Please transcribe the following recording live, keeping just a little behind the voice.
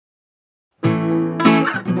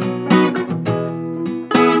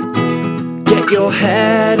Get your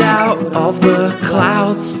head out of the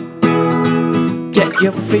clouds. Get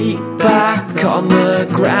your feet back on the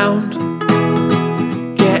ground.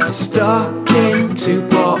 Get stuck into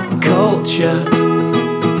pop culture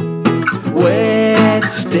with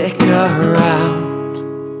Stick Around.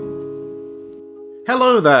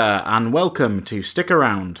 Hello there, and welcome to Stick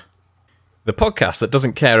Around, the podcast that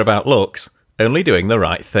doesn't care about looks, only doing the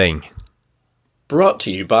right thing. Brought to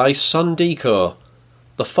you by Sundeco.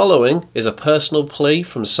 The following is a personal plea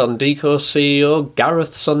from Sundeco CEO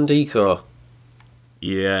Gareth Sundeco.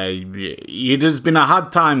 Yeah, it has been a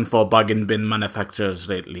hard time for bargain bin manufacturers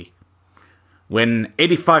lately. When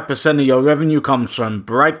 85% of your revenue comes from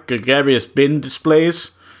bright, gregarious bin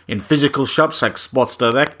displays in physical shops like Sports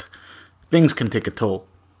Direct, things can take a toll.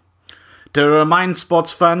 To remind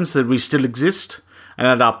sports fans that we still exist and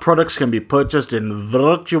that our products can be purchased in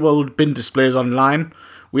virtual bin displays online,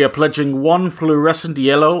 we are pledging one fluorescent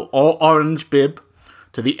yellow or orange bib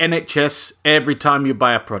to the NHS every time you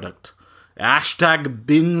buy a product. Hashtag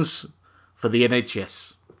bins for the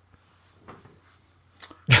NHS.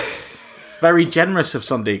 Very generous of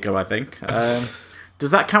Sundeco, I think.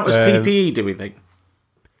 Does that count as PPE, do we think?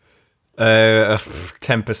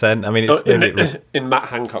 10%. I mean, it's in Matt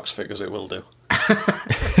Hancock's figures, it will do.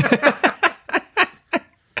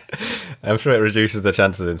 I'm sure it reduces the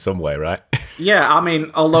chances in some way, right? Yeah, I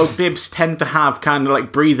mean, although bibs tend to have kind of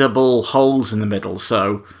like breathable holes in the middle,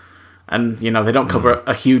 so, and you know they don't cover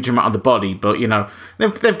a huge amount of the body, but you know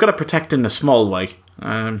they've got to protect in a small way.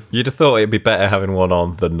 You'd have thought it'd be better having one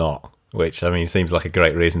on than not, which I mean seems like a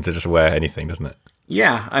great reason to just wear anything, doesn't it?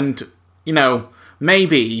 Yeah, and you know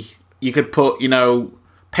maybe you could put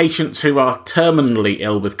patients who are terminally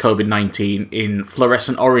ill with COVID-19 in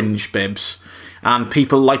fluorescent orange bibs, and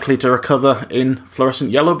people likely to recover in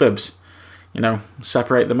fluorescent yellow bibs.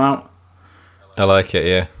 Separate them out. I like it,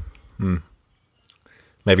 yeah.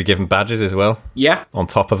 Maybe give them badges as well. Yeah. On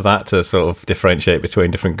top of that to sort of differentiate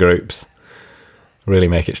between different groups. Really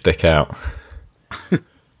make it stick out.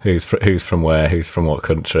 Who's from where, who's from what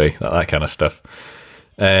country, that kind of stuff.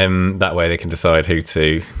 That way they can decide who's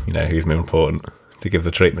more important to give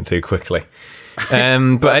the treatment to quickly.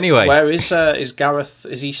 But anyway. Where is Gareth?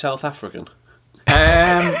 Is he South African?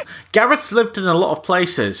 Gareth's lived in a lot of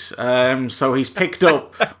places, so he's picked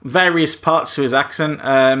up various parts to his accent.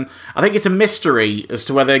 I think it's a mystery as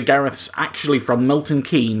to whether Gareth's actually from Milton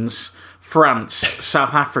Keynes, France,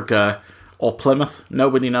 South Africa, or Plymouth.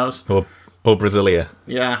 Nobody knows. Or Brasilia.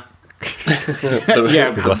 Yeah.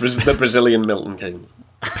 The Brazilian Milton Keynes.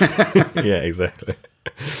 Yeah, exactly.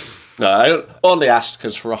 No, I only asked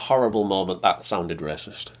because for a horrible moment that sounded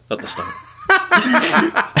racist at the start.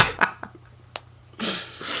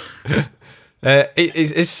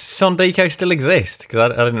 Is Sundeco still exist?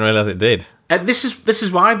 Because I didn't realise it did. This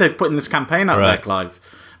is why they're putting this campaign out there, Clive.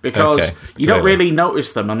 Because you don't really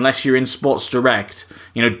notice them unless you're in Sports Direct,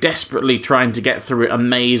 desperately trying to get through a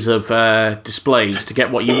maze of displays to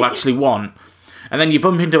get what you actually want. And then you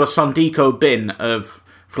bump into a Sundeco bin of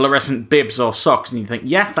fluorescent bibs or socks and you think,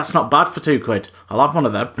 yeah, that's not bad for £2. I'll have one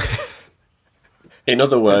of them. In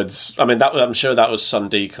other words, I mean, I'm sure that was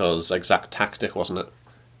Sundeco's exact tactic, wasn't it?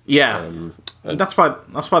 Yeah, that's why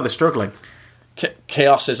they're struggling.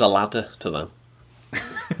 Chaos is a ladder to them.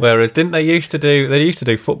 Whereas, didn't they used to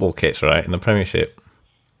do football kits, right, in the Premiership?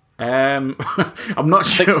 I'm not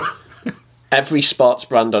sure. Every sports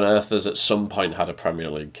brand on earth has at some point had a Premier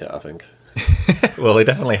League kit, I think. Well, they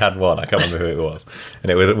definitely had one. I can't remember who it was,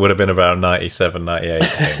 and it would have been around 97, 98.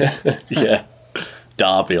 Yeah,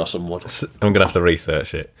 Derby or someone. I'm gonna have to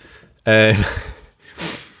research it.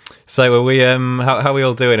 So are we? How are we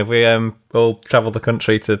all doing? Have we all travelled the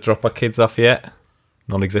country to drop our kids off yet?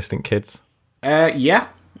 Non-existent kids. Yeah,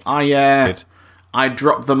 I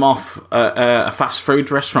dropped them off at a fast food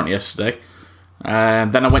restaurant yesterday.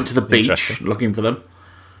 Then I went to the beach looking for them.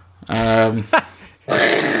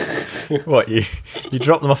 What you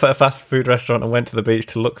dropped them off at a fast food restaurant and went to the beach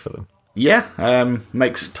to look for them? Yeah,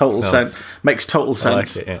 makes total sense. Makes total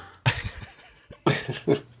sense. I like it,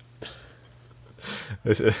 yeah.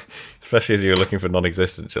 Especially as you're looking for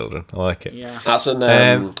non-existent children. I like it. Yeah. As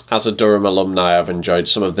a Durham alumni, I've enjoyed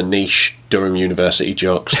some of the niche Durham University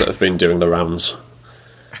jokes that have been doing the rounds.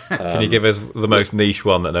 Can you give us the most niche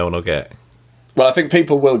one that no one will get? Well, I think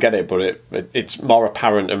people will get it, but it's more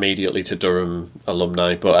apparent immediately to Durham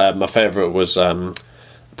alumni. But my favourite was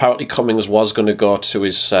apparently Cummings was going to go to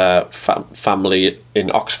his family in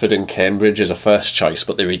Oxford and Cambridge as a first choice,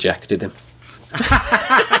 but they rejected him.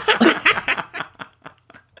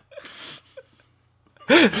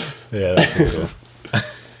 Yeah, that's cool.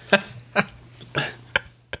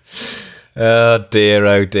 Oh dear,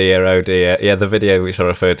 oh dear, oh dear. Yeah, the video which I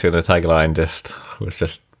referred to in the tagline was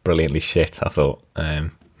just brilliantly shit, I thought.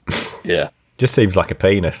 Yeah. Just seems like a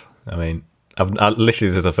penis. I mean, literally this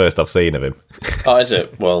is the first I've seen of him. Oh, is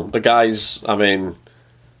it? Well, the guy's, I mean,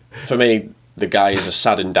 for me, the guy is a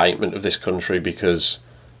sad indictment of this country because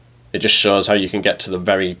it just shows how you can get to the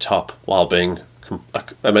very top while being,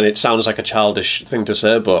 I mean, it sounds like a childish thing to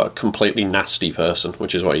say, but a completely nasty person,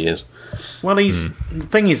 which is what he is. Well, the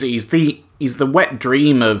thing is, he's the wet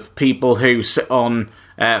dream of people who sit on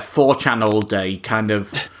 4chan all day, kind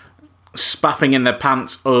of spaffing in their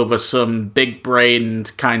pants over some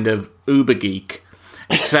big-brained kind of uber geek,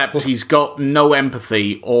 except he's got no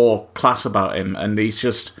empathy or class about him, and he's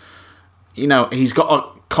just, he's got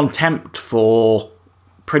a contempt for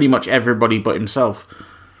pretty much everybody but himself.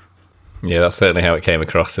 Yeah, that's certainly how it came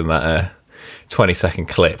across in that 20-second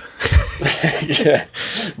clip. Yeah,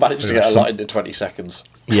 managed to get a lot into 20 seconds.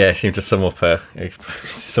 Yeah, seemed to sum up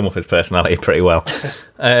his personality pretty well.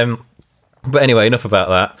 But anyway, enough about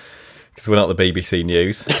that, because we're not the BBC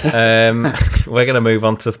News. We're going to move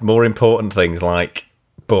on to more important things like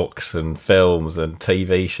books and films and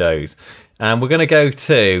TV shows. And we're going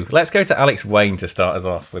to let's go to Alex Wayne to start us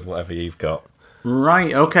off with whatever you've got.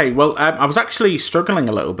 Right, okay. Well, I was actually struggling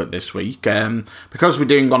a little bit this week. Because we're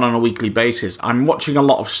doing one on a weekly basis, I'm watching a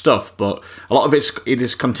lot of stuff, but a lot of it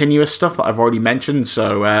is continuous stuff that I've already mentioned.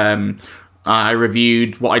 So I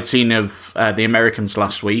reviewed what I'd seen of The Americans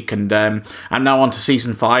last week, and I'm now on to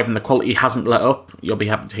Season 5, and the quality hasn't let up, you'll be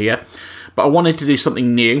happy to hear. But I wanted to do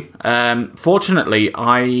something new. Fortunately,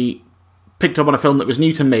 I picked up on a film that was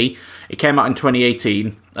new to me. It came out in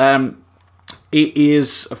 2018. It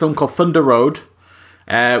is a film called Thunder Road,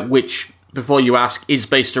 which, before you ask, is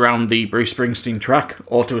based around the Bruce Springsteen track,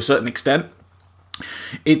 or to a certain extent.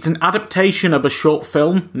 It's an adaptation of a short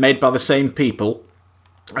film made by the same people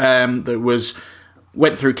that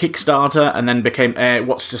went through Kickstarter and then became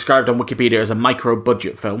what's described on Wikipedia as a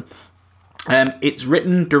micro-budget film. It's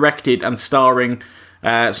written, directed, and starring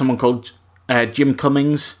someone called Jim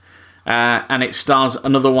Cummings, and it stars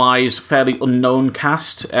an otherwise fairly unknown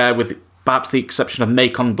cast, with perhaps the exception of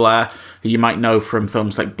Macon Blair, who you might know from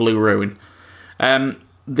films like Blue Ruin.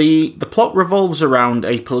 The plot revolves around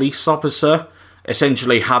a police officer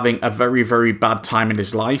essentially having a very, very bad time in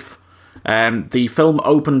his life. The film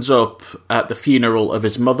opens up at the funeral of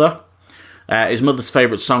his mother. His mother's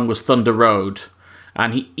favourite song was Thunder Road,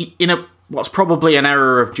 and he in what's probably an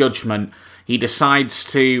error of judgment, he decides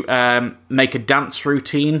to make a dance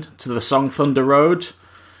routine to the song Thunder Road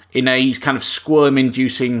in a kind of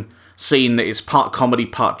squirm-inducing scene that is part comedy,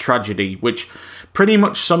 part tragedy, which pretty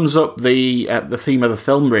much sums up the theme of the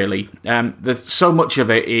film, really. So much of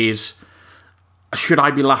it is, should I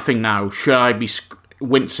be laughing now? Should I be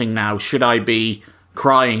wincing now? Should I be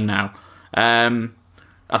crying now? I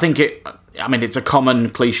think it's a common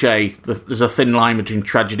cliche. There's a thin line between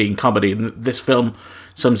tragedy and comedy, and this film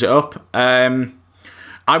sums it up.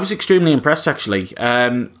 I was extremely impressed, actually.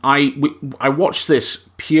 I watched this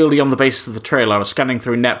purely on the basis of the trailer. I was scanning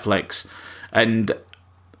through Netflix, and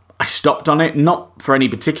I stopped on it, not for any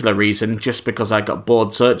particular reason, just because I got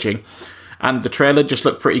bored searching. And the trailer just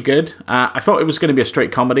looked pretty good. I thought it was going to be a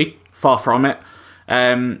straight comedy. Far from it.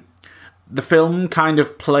 The film kind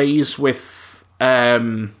of plays with,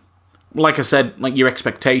 like I said, like your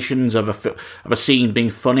expectations of a scene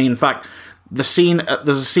being funny. In fact, there's a scene at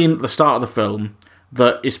the start of the film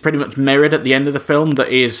that is pretty much mirrored at the end of the film that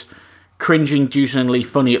is cringe-inducingly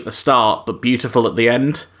funny at the start, but beautiful at the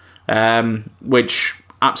end, which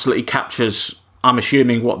absolutely captures, I'm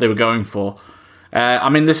assuming, what they were going for.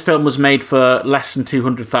 This film was made for less than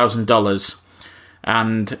 $200,000,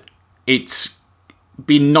 and it's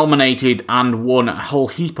been nominated and won a whole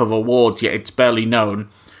heap of awards, yet it's barely known.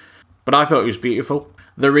 But I thought it was beautiful.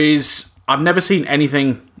 I've never seen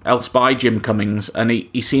anything else by Jim Cummings, and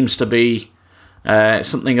he seems to be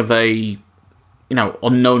something of a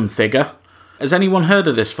unknown figure. Has anyone heard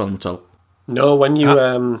of this film at all? No, when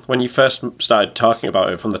you first started talking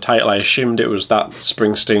about it from the title, I assumed it was that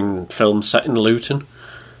Springsteen film set in Luton.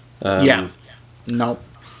 Yeah. No.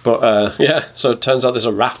 But, so it turns out there's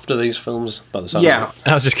a raft of these films by the sound of it.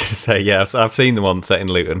 I was just going to say, yes, I've seen the one set in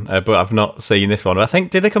Luton, but I've not seen this one. I think,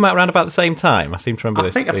 did they come out around about the same time? I seem to remember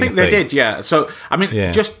this. I think they did, yeah. So,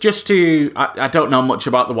 just to... I don't know much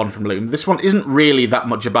about the one from Luton. This one isn't really that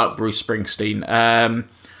much about Bruce Springsteen.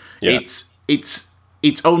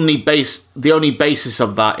 It's only the only basis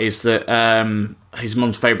of that is that his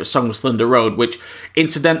mum's favourite song was Thunder Road, which,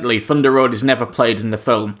 incidentally, Thunder Road is never played in the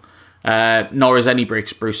film. Nor is any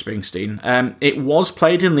Bruce Springsteen. It was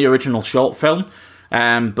played in the original short film,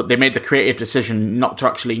 but they made the creative decision not to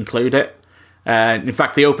actually include it. In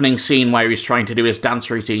fact, the opening scene where he's trying to do his dance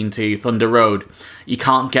routine to Thunder Road, you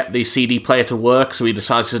can't get the CD player to work, so he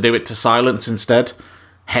decides to do it to silence instead.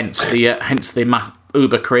 Hence the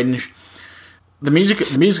uber cringe. The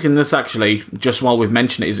music in this, actually, just while we've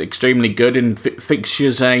mentioned it, is extremely good and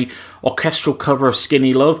features a orchestral cover of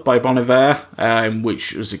Skinny Love by Bon Iver,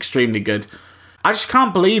 which was extremely good. I just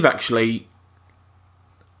can't believe, actually,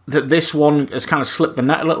 that this one has kind of slipped the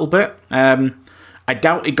net a little bit. I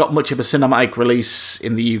doubt it got much of a cinematic release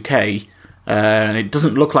in the UK, and it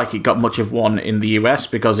doesn't look like it got much of one in the US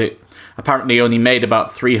because it apparently only made about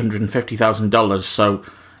 $350,000, so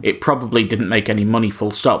it probably didn't make any money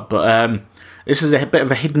full stop, but this is a bit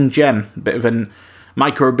of a hidden gem, a bit of a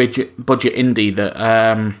micro-budget indie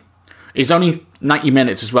that is only 90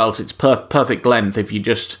 minutes as well, so it's perfect length if you're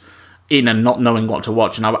just in and not knowing what to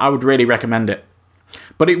watch, and I would really recommend it.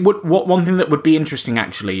 But one thing that would be interesting,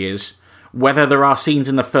 actually, is whether there are scenes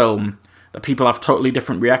in the film that people have totally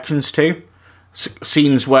different reactions to.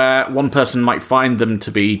 Scenes where one person might find them to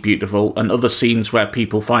be beautiful, and other scenes where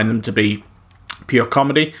people find them to be pure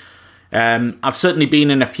comedy. I've certainly been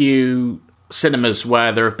in a few cinemas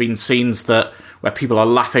where there have been scenes where people are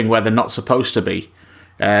laughing where they're not supposed to be.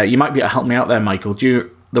 You might be able to help me out there, Michael.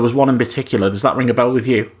 There was one in particular. Does that ring a bell with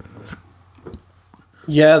you?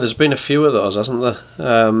 Yeah, there's been a few of those, hasn't there?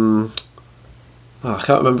 I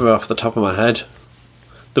can't remember off the top of my head.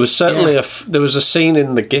 There was certainly there was a scene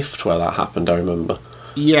in The Gift where that happened, I remember.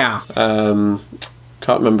 Yeah. Can't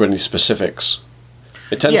remember any specifics.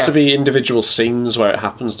 It tends to be individual scenes where it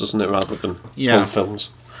happens, doesn't it, rather than whole films.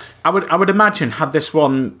 I would imagine had this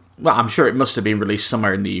one... Well, I'm sure it must have been released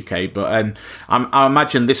somewhere in the UK, but I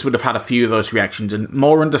imagine this would have had a few of those reactions, and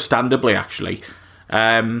more understandably, actually.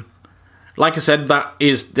 Like I said,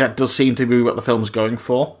 that does seem to be what the film's going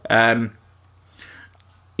for.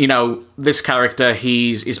 This character,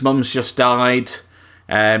 his mum's just died,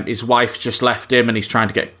 his wife just left him, and he's trying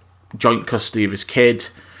to get joint custody of his kid,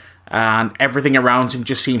 and everything around him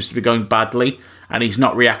just seems to be going badly, and he's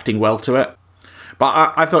not reacting well to it.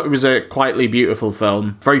 But I thought it was a quietly beautiful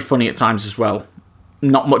film, very funny at times as well.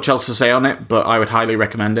 Not much else to say on it, but I would highly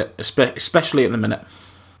recommend it, especially at the minute.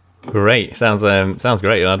 Great, sounds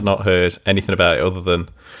great. And I'd not heard anything about it other than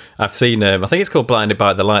I've seen. I think it's called Blinded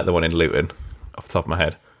by the Light, the one in Luton, off the top of my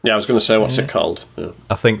head. Yeah, I was going to say, what's it called? Yeah.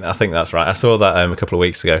 I think that's right. I saw that a couple of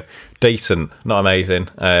weeks ago. Decent, not amazing.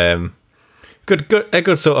 A good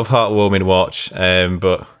sort of heartwarming watch,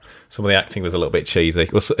 but some of the acting was a little bit cheesy.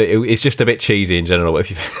 It's just a bit cheesy in general. But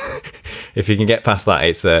if you can get past that,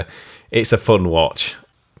 it's a fun watch,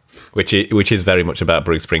 which is very much about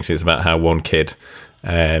Bruce Springsteen. It's about how one kid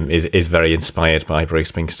is very inspired by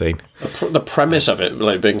Bruce Springsteen. The premise of it,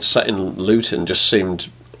 like being set in Luton, just seemed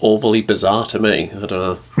overly bizarre to me. I don't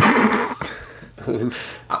know.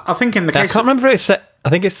 I think in the case... I can't remember if it's set... I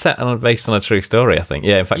think it's set based on a true story, I think.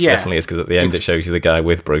 Yeah, in fact, it definitely is, because at the end it shows you the guy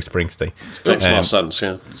with Bruce Springsteen. Makes more sense,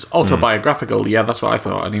 yeah. It's autobiographical, yeah, that's what I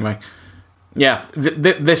thought, anyway. Yeah,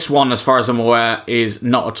 this one, as far as I'm aware, is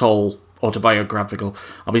not at all autobiographical.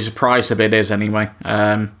 I'll be surprised if it is, anyway.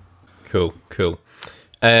 Cool.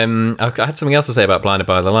 I had something else to say about Blinded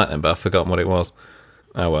by the Light then, but I've forgotten what it was.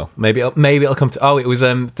 Oh, well. Maybe it'll come to... Oh, it was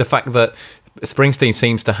the fact that Springsteen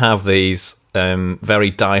seems to have these very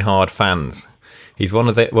die-hard fans. He's one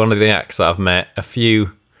of the acts that I've met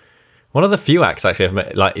one of the few acts actually I've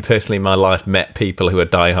met, like personally in my life, met people who are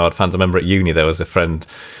die-hard fans. I remember at uni there was a friend,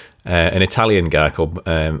 an Italian guy called,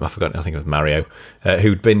 I think it was Mario,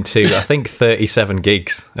 who'd been to, I think, 37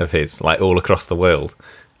 gigs of his, like all across the world.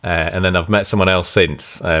 And then I've met someone else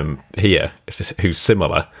since here who's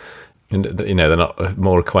similar. And, they're not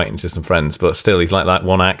more acquaintances than friends, but still he's like that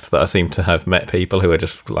one act that I seem to have met people who are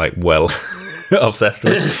just like, well... obsessed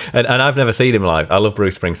with. And I've never seen him live. I love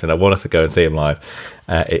Bruce Springsteen. I want us to go and see him live.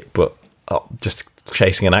 But just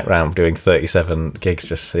chasing an act round doing 37 gigs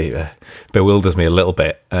just bewilders me a little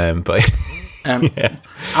bit. But yeah.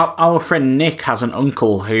 Our friend Nick has an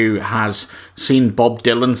uncle who has seen Bob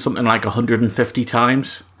Dylan something like 150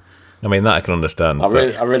 times. I mean, that I can understand. I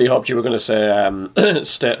really hoped you were going to say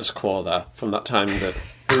Status Quo there from that time.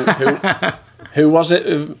 Who was it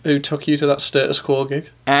who took you to that Status Quo gig?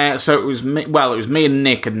 So it was me. Well, it was me and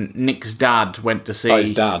Nick Nick's dad went to see. Oh,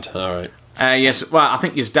 his dad. All right. Yes. Well, I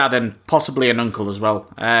think his dad and possibly an uncle as well.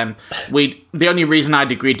 The only reason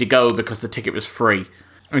I'd agreed to go because the ticket was free.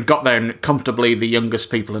 We got there and comfortably the youngest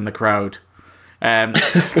people in the crowd.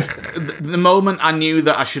 The moment I knew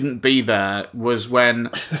that I shouldn't be there was when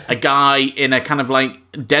a guy in a kind of like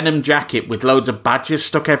denim jacket with loads of badges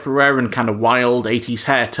stuck everywhere and kind of wild 80s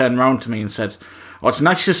hair turned around to me and said, Well, it's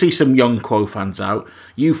nice to see some young Quo fans out.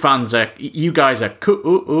 You guys are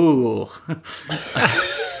cool.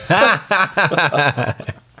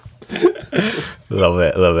 Love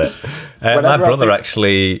it. My brother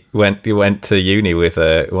actually went to uni with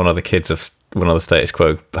one of the kids of one of the Status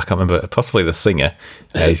Quo. I can't remember, possibly the singer.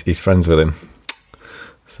 He's friends with him.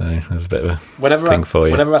 So there's a bit of a thing for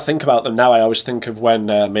you. Whenever I think about them now, I always think of when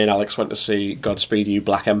me and Alex went to see Godspeed You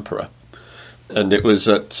Black Emperor. And it was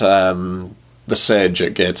at the Sage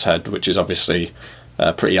at Gateshead, which is obviously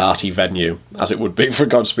a pretty arty venue, as it would be for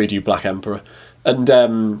Godspeed You Black Emperor. And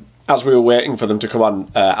as we were waiting for them to come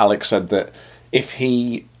on, Alex said that if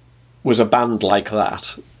he was a band like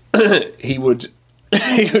that, he would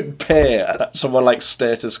pay someone like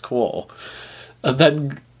Status Quo and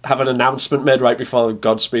then have an announcement made right before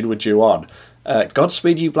Godspeed were due on.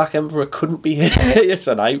 Godspeed You Black Emperor couldn't be here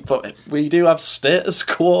tonight, but we do have Status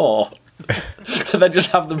Quo. And then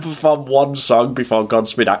just have them perform one song before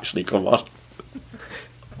Godspeed actually come on.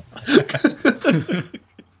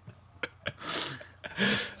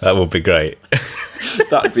 That would be great.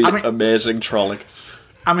 That'd be amazing trolling.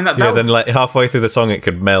 I mean, then like halfway through the song, it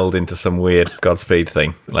could meld into some weird Godspeed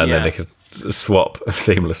thing, and then they could swap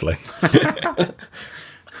seamlessly.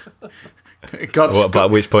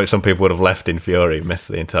 At which point, some people would have left in fury, missed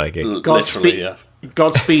the entire gig.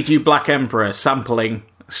 Godspeed You Black Emperor sampling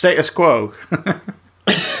Status Quo.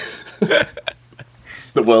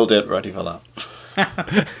 The world ain't ready for that.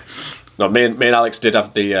 No, me and Alex did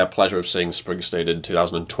have the pleasure of seeing Springsteen in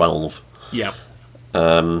 2012. Yeah.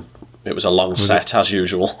 It was a long set, as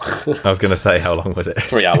usual. I was going to say, how long was it?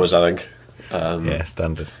 3 hours, I think. Yeah,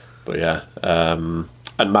 standard. But yeah. And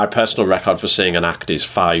my personal record for seeing an act is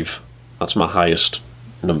 5. That's my highest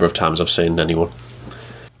number of times I've seen anyone.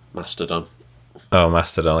 Mastodon. Oh,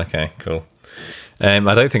 Mastodon, okay, cool. I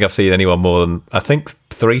don't think I've seen anyone more than, I think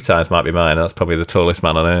 3 times might be mine. That's probably the tallest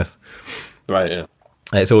man on earth. Right, yeah.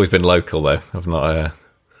 It's always been local, though. I've not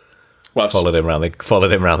followed him around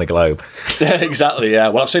the globe. Yeah, exactly, yeah.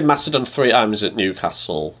 Well, I've seen Mastodon 3 times at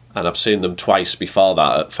Newcastle, and I've seen them twice before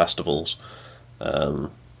that at festivals.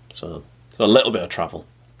 So a little bit of travel.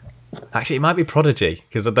 Actually, it might be Prodigy,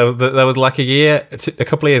 because there was like a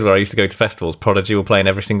couple of years where I used to go to festivals. Prodigy were playing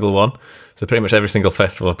every single one. So pretty much every single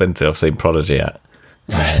festival I've been to, I've seen Prodigy at.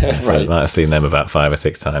 So I might have seen them about 5 or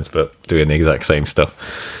 6 times, but doing the exact same stuff.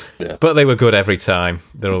 Yeah. But they were good every time.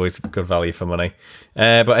 They're always good value for money.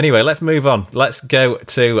 But anyway, let's move on. Let's go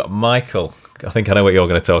to Michael. I think I know what you're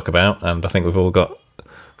going to talk about, and I think we've all got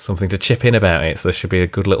something to chip in about it, so this should be a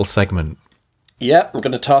good little segment. Yeah, I'm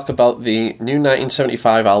going to talk about the new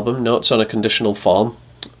 1975 album, Notes on a Conditional Form.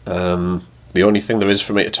 The only thing there is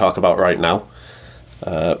for me to talk about right now.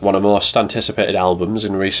 One of the most anticipated albums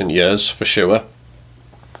in recent years, for sure.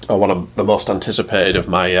 Or one of the most anticipated of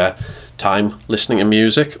my time listening to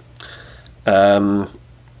music. The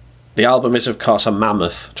album is, of course, a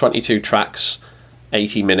mammoth. 22 tracks,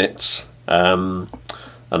 80 minutes. And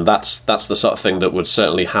that's the sort of thing that would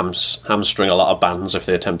certainly hamstring a lot of bands if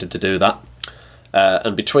they attempted to do that.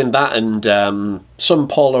 And between that and some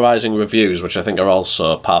polarising reviews, which I think are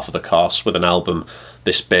also par for the course with an album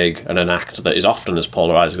this big and an act that is often as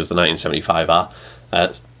polarising as the 1975 are.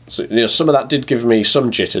 So, some of that did give me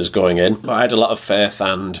some jitters going in, but I had a lot of faith,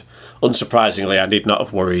 and unsurprisingly, I need not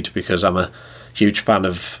have worried, because I'm a huge fan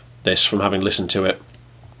of this from having listened to it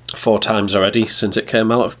 4 times already since it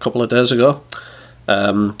came out a couple of days ago.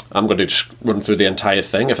 I'm going to just run through the entire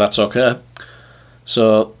thing, if that's okay.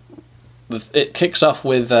 So it kicks off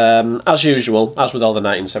with, as usual, as with all the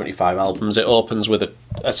 1975 albums, it opens with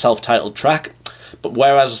a self-titled track. But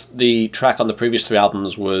whereas the track on the previous 3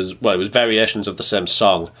 albums was variations of the same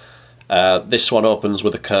song, this one opens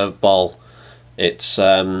with a curveball. It's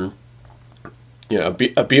a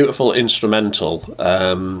beautiful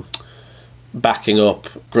instrumental backing up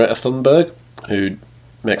Greta Thunberg, who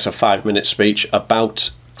makes a 5-minute speech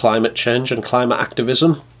about climate change and climate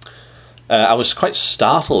activism. I was quite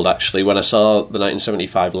startled, actually, when I saw the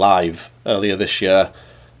 1975 live earlier this year,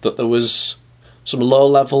 that there was some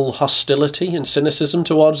low-level hostility and cynicism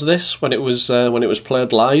towards this when it was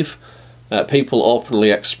played live. People openly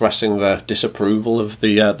expressing their disapproval of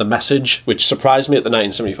the message, which surprised me at the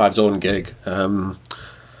 1975's own gig. I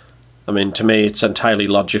mean, to me, it's entirely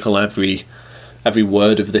logical. Every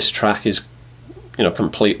word of this track is,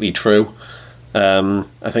 completely true. I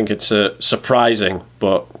think it's a surprising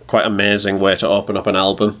but quite amazing way to open up an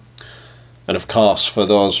album. And of course, for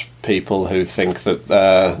those people who think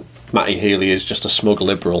that Matty Healy is just a smug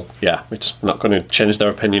liberal, yeah, it's not going to change their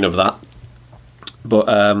opinion of that. But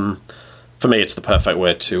for me, it's the perfect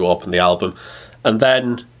way to open the album. And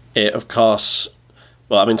then it, of course,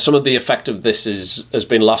 Well, I mean, some of the effect of this has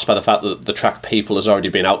been lost by the fact that the track People has already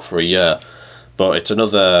been out for a year, but it's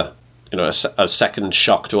another, a second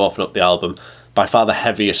shock to open up the album. By far the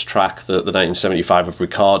heaviest track that the 1975 have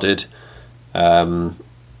recorded. There's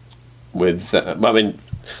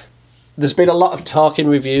been a lot of talk in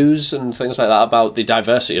reviews and things like that about the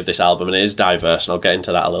diversity of this album, and it is diverse, and I'll get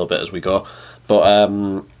into that a little bit as we go. But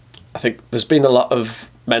I think there's been a lot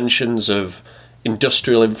of mentions of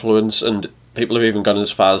industrial influence, and people have even gone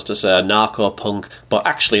as far as to say narco-punk, but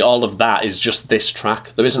actually all of that is just this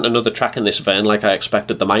track. There isn't another track in this vein like I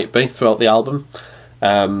expected there might be throughout the album.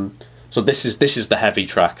 So this is the heavy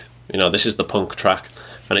track. This is the punk track,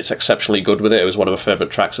 and it's exceptionally good with it. It was one of my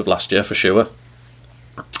favourite tracks of last year for sure.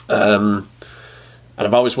 And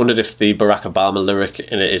I've always wondered if the Barack Obama lyric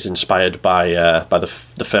in it is inspired by the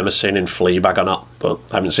famous scene in Fleabag or not, but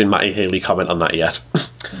I haven't seen Matty Healy comment on that yet.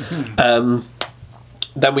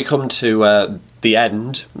 Then we come to the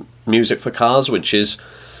end, Music for Cars, which is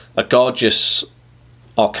a gorgeous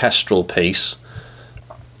orchestral piece,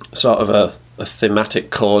 sort of a thematic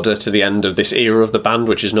coda to the end of this era of the band,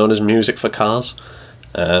 which is known as Music for Cars.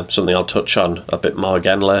 Something I'll touch on a bit more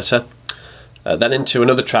again later. Then into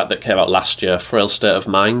another track that came out last year, Frail State of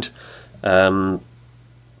Mind.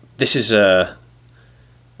 This is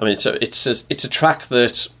it's a track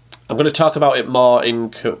that I'm going to talk about it more in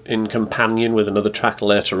companion with another track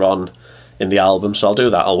later on in the album, so I'll do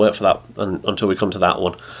that. I'll wait for that until we come to that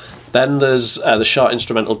one. Then there's the short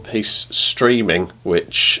instrumental piece Streaming,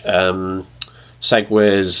 which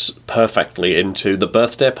segues perfectly into The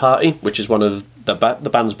Birthday Party, which is one of the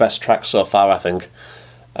band's best tracks so far, I think.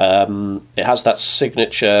 It has that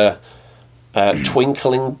signature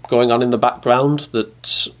twinkling going on in the background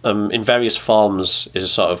that in various forms is a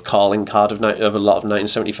sort of calling card of a lot of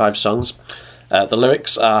 1975 songs. The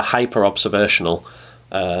lyrics are hyper-observational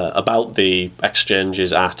about the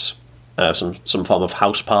exchanges at some form of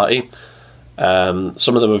house party.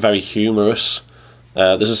 Some of them are very humorous.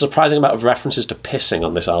 There's a surprising amount of references to pissing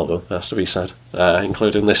on this album, has to be said,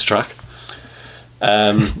 including this track.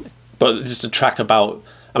 But it's a track about...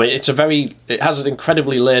 it has an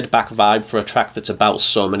incredibly laid-back vibe for a track that's about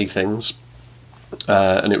so many things.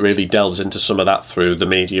 And it really delves into some of that through the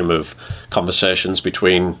medium of conversations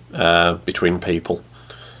between people.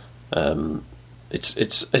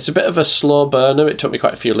 It's a bit of a slow burner. It took me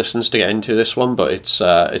quite a few listens to get into this one, but it's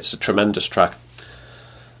a tremendous track.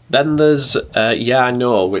 Then there's Yeah I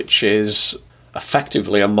Know, which is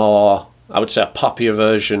effectively a more, I would say, a poppier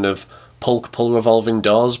version of Pulk Pull Revolving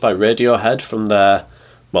Doors by Radiohead from their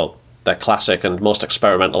classic and most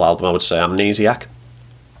experimental album, I would say, Amnesiac.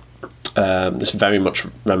 It's very much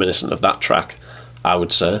reminiscent of that track, I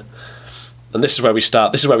would say. And this is where we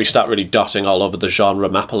start really dotting all over the genre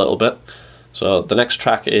map a little bit. So the next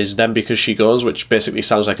track is Then Because She Goes, which basically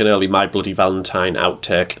sounds like an early My Bloody Valentine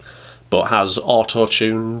outtake, but has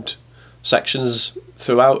auto-tuned sections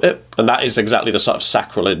throughout it. And that is exactly the sort of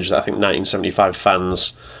sacrilege that I think 1975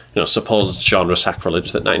 fans, supposed genre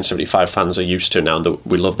sacrilege that 1975 fans are used to now and that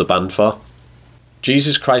we love the band for.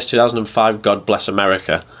 Jesus Christ 2005, God Bless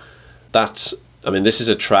America. This is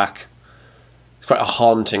a track, it's quite a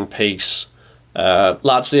haunting piece.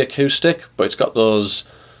 Largely acoustic, but it's got those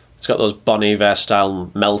Bon Iver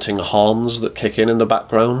style melting horns that kick in the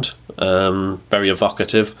background. Very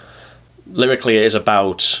evocative. Lyrically, it's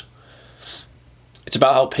about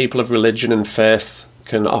how people of religion and faith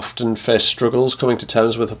can often face struggles coming to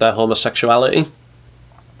terms with their homosexuality.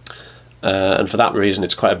 And for that reason,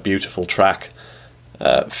 it's quite a beautiful track.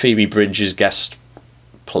 Phoebe Bridges guests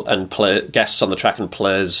on the track and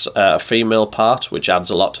plays a female part, which adds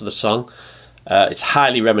a lot to the song. It's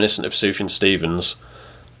highly reminiscent of Sufjan Stevens.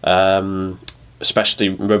 Especially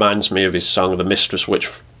reminds me of his song The Mistress Witch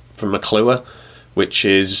from McClure, which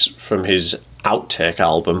is from his outtake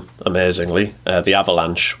album, amazingly, The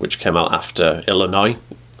Avalanche, which came out after Illinois,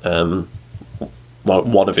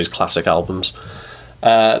 one of his classic albums.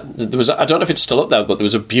 I don't know if it's still up there, but there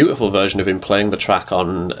was a beautiful version of him playing the track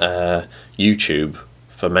on YouTube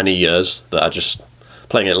for many years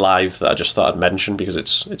playing it live that I just thought I'd mention because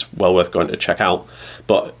it's well worth going to check out.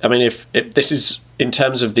 But if this is, in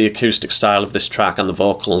terms of the acoustic style of this track and the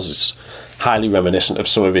vocals, it's highly reminiscent of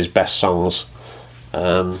some of his best songs.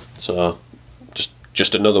 So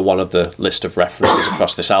just another one of the list of references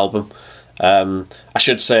across this album. I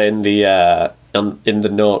should say in the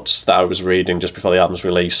notes that I was reading just before the album's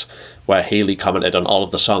release, where Healy commented on all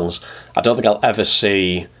of the songs, I don't think I'll ever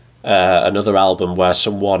see another album where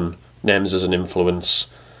someone names as an influence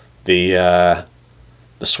the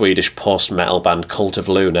Swedish post-metal band Cult of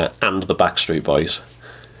Luna and the Backstreet Boys.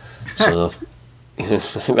 So I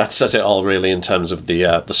think that says it all, really, in terms of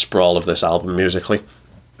the sprawl of this album musically.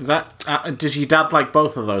 Is that does your dad like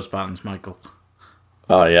both of those bands, Michael?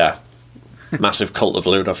 Oh yeah, massive Cult of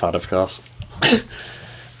Luna fan, of course.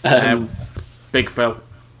 Big Phil.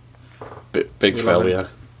 Big Phil, yeah.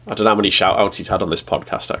 I don't know how many shout-outs he's had on this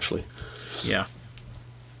podcast, actually. Yeah.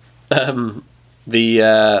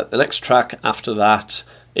 The next track after that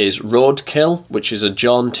is Roadkill, which is a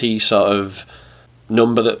jaunty sort of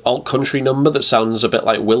alt country number that sounds a bit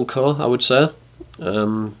like Wilco, I would say.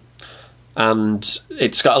 And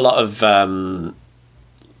it's got a lot of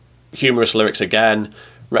humorous lyrics again,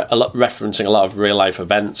 referencing a lot of real-life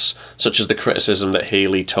events, such as the criticism that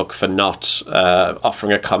Healy took for not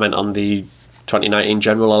offering a comment on the 2019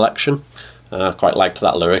 general election. Quite liked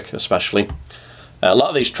that lyric, especially. A lot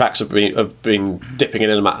of these tracks have been dipping in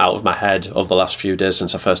and out of my head over the last few days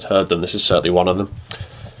since I first heard them. This is certainly one of them.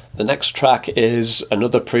 The next track is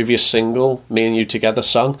another previous single, Me and You Together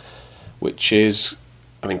song, which is,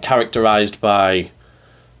 characterised by...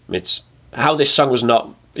 how this song is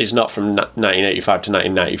not from 1985 to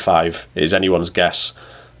 1995 is anyone's guess.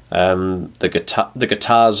 The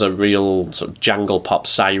guitars are real sort of jangle pop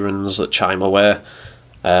sirens that chime away.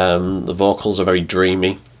 The vocals are very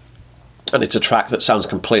dreamy. And it's a track that sounds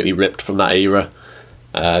completely ripped from that era.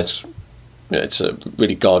 It's a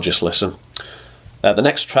really gorgeous listen. The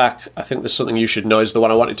next track, I think There's Something You Should Know, is the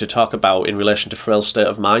one I wanted to talk about in relation to Frail State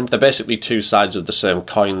of Mind. They're basically two sides of the same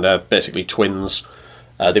coin. They're basically twins.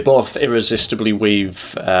 They both irresistibly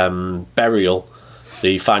weave Burial,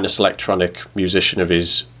 the finest electronic musician of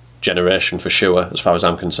his generation for sure, as far as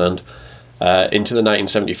I'm concerned, into the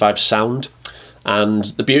 1975 sound. And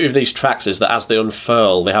the beauty of these tracks is that as they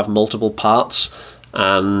unfurl, they have multiple parts,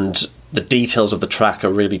 and the details of the track are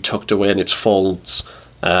really tucked away in its folds,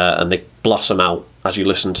 and they blossom out as you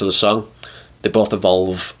listen to the song. They both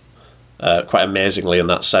evolve quite amazingly in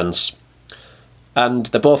that sense. And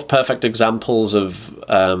they're both perfect examples of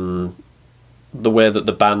the way that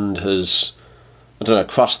the band has,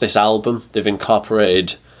 across this album, they've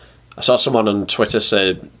incorporated... I saw someone on Twitter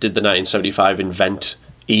say, did the 1975 invent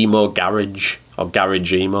emo garage, or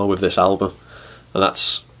garage emo with this album? And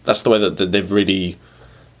that's the way that they've really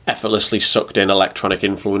effortlessly sucked in electronic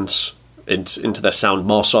influence into their sound,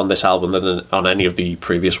 more so on this album than on any of the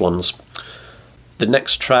previous ones. The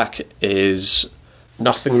next track is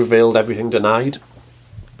Nothing Revealed, Everything Denied.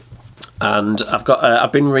 And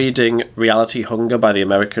I've been reading Reality Hunger by the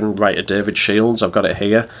American writer David Shields. I've got it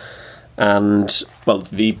here. And, well,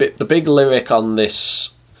 the big lyric on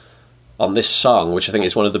this song, which I think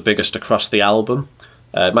is one of the biggest across the album,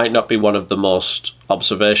 it might not be one of the most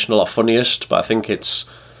observational or funniest, but I think it's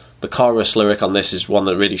the chorus lyric on this is one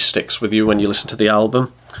that really sticks with you when you listen to the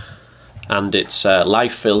album. And it's,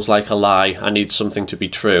 life feels like a lie, I need something to be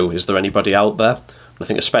true, is there anybody out there? And I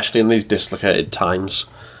think especially in these dislocated times,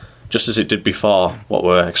 just as it did before what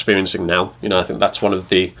we're experiencing now, I think that's one of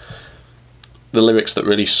the lyrics that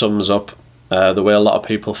really sums up the way a lot of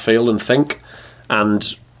people feel and think.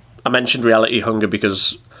 And I mentioned Reality Hunger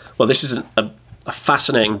because, well, this is a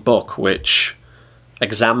fascinating book which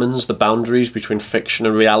examines the boundaries between fiction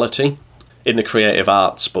and reality in the creative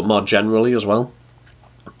arts, but more generally as well.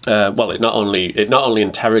 It not only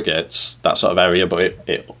interrogates that sort of area, but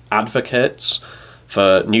it advocates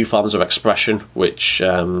for new forms of expression which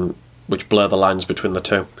blur the lines between the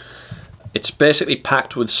two. It's basically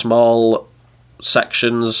packed with small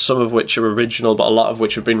sections, some of which are original, but a lot of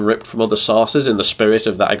which have been ripped from other sources in the spirit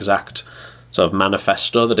of that exact sort of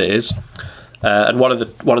manifesto that it is. And one of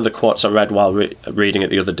the quotes I read while reading it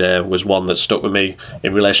the other day was one that stuck with me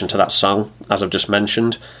in relation to that song, as I've just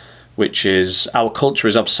mentioned, which is, our culture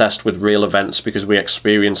is obsessed with real events because we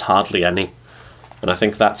experience hardly any. And I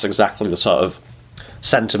think that's exactly the sort of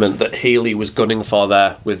sentiment that Healy was gunning for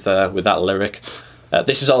there with that lyric.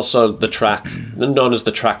 This is also the track, known as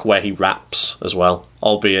the track where he raps as well,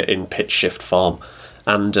 albeit in pitch shift form.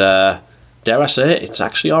 And dare I say it, it's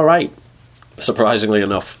actually alright, surprisingly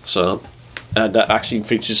enough. So, and that actually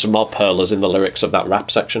features some more pearlers in the lyrics of that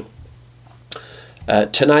rap section.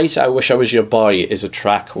 Tonight, I Wish I Was Your Boy is a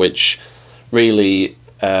track which really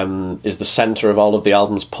is the centre of all of the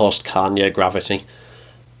album's post-Kanye gravity.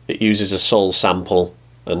 It uses a soul sample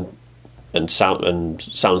and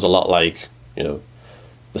sounds a lot like,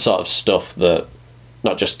 the sort of stuff that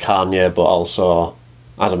not just Kanye, but also,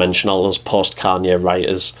 as I mentioned, all those post-Kanye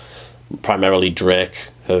writers, primarily Drake,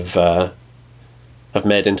 have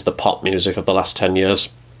made into the pop music of the last 10 years.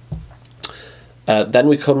 Then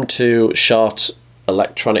we come to short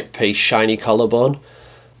electronic piece Shiny Collarbone.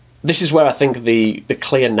 This is where I think the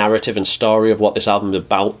clear narrative and story of what this album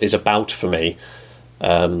is about for me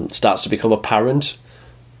starts to become apparent.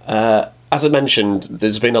 As I mentioned,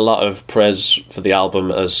 there's been a lot of praise for the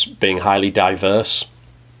album as being highly diverse.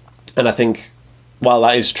 And I think, while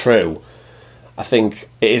that is true, I think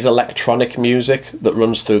it is electronic music that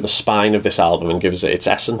runs through the spine of this album and gives it its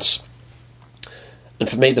essence. And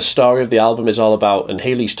for me, the story of the album is all about, and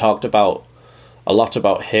Healy's talked about a lot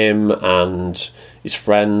about him and his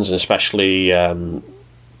friends, and especially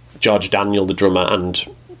George Daniel, the drummer and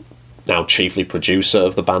now chiefly producer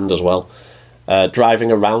of the band as well,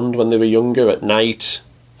 driving around when they were younger at night,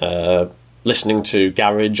 listening to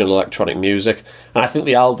garage and electronic music. And I think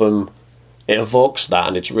the album, it evokes that,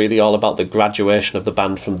 and it's really all about the graduation of the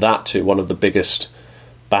band from that to one of the biggest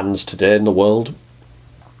bands today in the world.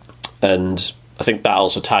 And I think that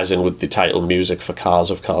also ties in with the title Music for Cars,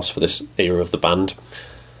 of course, for this era of the band.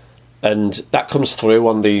 And that comes through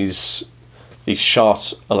on these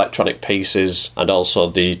short electronic pieces, and also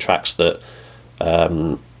the tracks that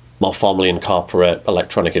more formally incorporate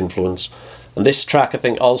electronic influence. And this track, I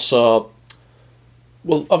think, also...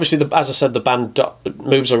 Well, obviously, as I said, the band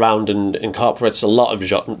moves around and incorporates a lot of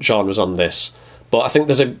genres on this. But I think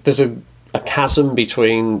there's a chasm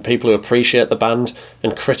between people who appreciate the band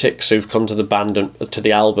and critics who've come to the band and to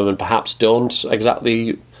the album and perhaps don't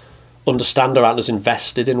exactly understand or aren't as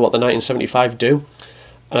invested in what the 1975 do.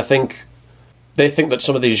 And I think they think that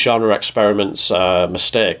some of these genre experiments are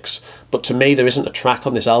mistakes. But to me, there isn't a track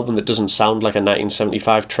on this album that doesn't sound like a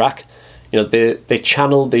 1975 track. You know, they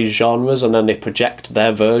channel these genres and then they project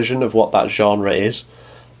their version of what that genre is.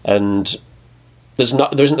 And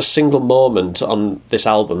there isn't a single moment on this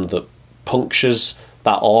album that punctures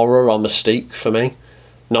that aura or mystique for me.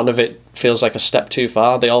 None of it feels like a step too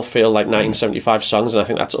far. They all feel like 1975 songs, and I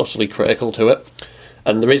think that's utterly critical to it.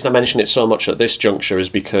 And the reason I mention it so much at this juncture is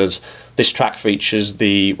because this track features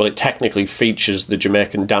it technically features the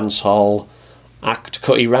Jamaican dancehall act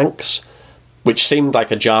Cutty Ranks, which seemed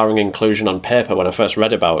like a jarring inclusion on paper when I first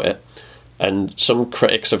read about it. And some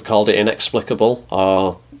critics have called it inexplicable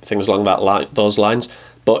or things along those lines.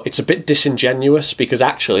 But it's a bit disingenuous because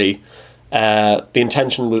actually the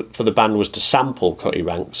intention for the band was to sample Cutty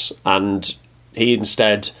Ranks, and he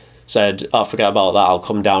instead said, forget about that, I'll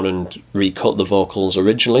come down and recut the vocals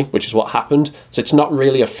originally, which is what happened. So it's not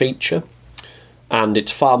really a feature, and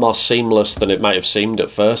it's far more seamless than it might have seemed at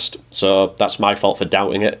first. So that's my fault for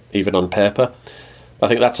doubting it, even on paper. I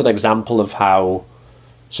think that's an example of how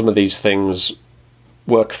some of these things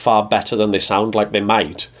work far better than they sound like they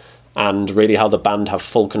might, and really how the band have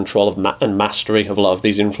full control of and mastery of a lot of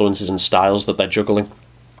these influences and styles that they're juggling.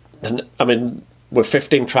 And I mean, we're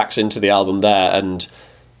 15 tracks into the album there, and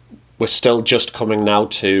we're still just coming now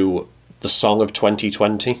to the song of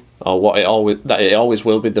 2020, or it always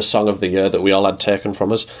will be the song of the year that we all had taken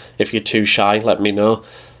from us. If you're too shy, let me know.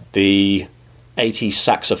 The 80s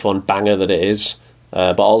saxophone banger that it is,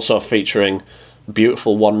 but also featuring a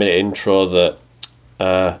beautiful 1-minute intro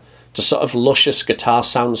that just sort of luscious guitar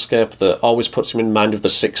soundscape that always puts him in mind of the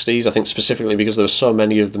 60s, I think specifically because there were so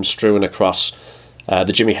many of them strewn across the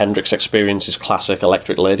Jimi Hendrix Experience's classic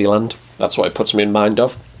Electric Ladyland. That's what it puts me in mind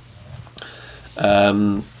of.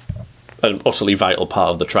 An utterly vital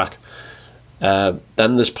part of the track. Then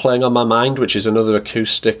there's Playing on My Mind, which is another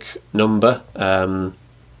acoustic number, and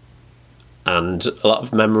a lot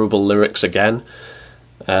of memorable lyrics again.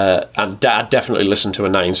 And I'd definitely listen to a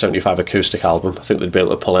 1975 acoustic album. I think they'd be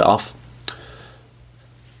able to pull it off.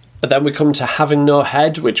 And then we come to Having No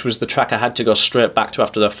Head, which was the track I had to go straight back to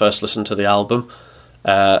after I first listened to the album.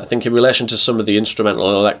 I think in relation to some of the instrumental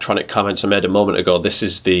and electronic comments I made a moment ago, this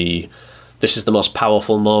is the most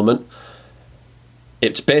powerful moment.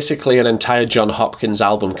 It's basically an entire John Hopkins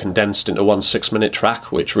album condensed into one 6-minute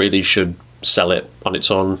track, which really should sell it on its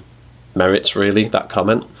own merits, really, that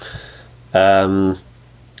comment.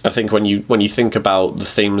 I think when you think about the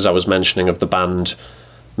themes I was mentioning of the band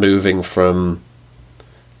moving from,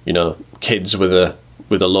 you know, kids with a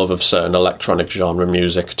love of certain electronic genre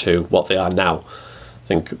music to what they are now, I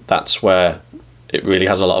think that's where it really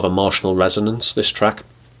has a lot of emotional resonance, this track.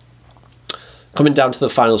 Coming down to the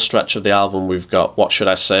final stretch of the album, we've got What Should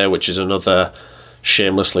I Say, which is another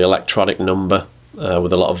shamelessly electronic number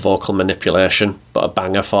with a lot of vocal manipulation, but a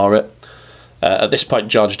banger for it. At this point,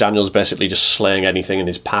 George Daniel's basically just slaying anything in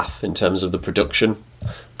his path in terms of the production.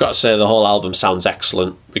 I've got to say, the whole album sounds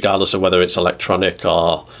excellent, regardless of whether it's electronic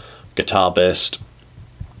or guitar-based.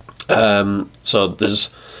 So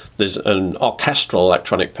there's an orchestral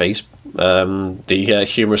electronic piece, the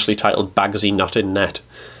humorously titled Bagsy Not in Net.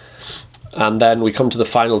 And then we come to the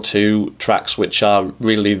final two tracks, which are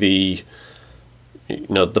really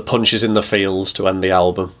the punches in the feels to end the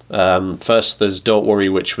album. First, there's "Don't Worry,"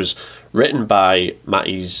 which was written by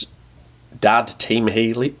Matty's dad, Tim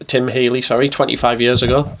Healy, 25 years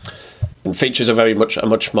ago, and features a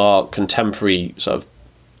much more contemporary sort of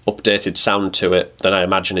updated sound to it than I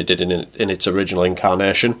imagine it did in its original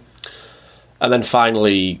incarnation. And then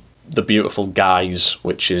finally, "The Beautiful Guys,"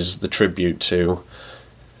 which is the tribute to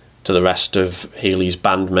the rest of Healy's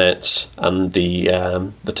bandmates and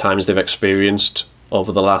the times they've experienced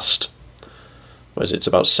over the last, it's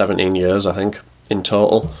about 17 years, I think, in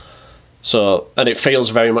total. So, and it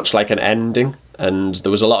feels very much like an ending, and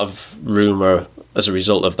there was a lot of rumour as a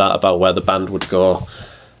result of that about where the band would go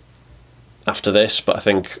after this, but I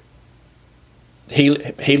think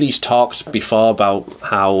Healy's talked before about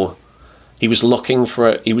how he was looking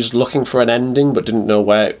for an ending but didn't know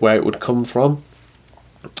where it would come from.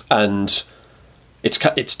 And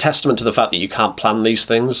it's testament to the fact that you can't plan these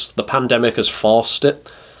things. The pandemic has forced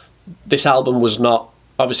it. This album was not,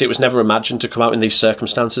 obviously it was never imagined to come out in these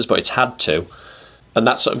circumstances, but it's had to. And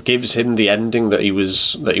that sort of gives him the ending that he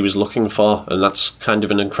was looking for, and that's kind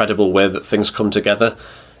of an incredible way that things come together,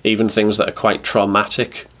 even things that are quite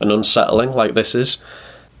traumatic and unsettling like this is.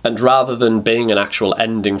 And rather than being an actual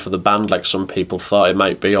ending for the band like some people thought it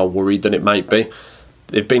might be or worried that it might be,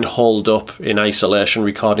 they've been holed up in isolation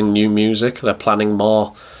recording new music. They're planning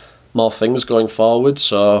more things going forward.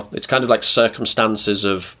 So it's kind of like circumstances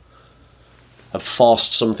have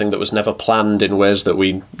forced something that was never planned in ways that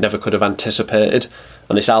we never could have anticipated.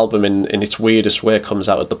 And this album, in its weirdest way, comes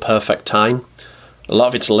out at the perfect time. A lot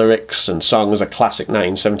of its lyrics and songs are classic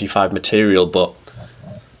 1975 material, but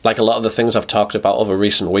like a lot of the things I've talked about over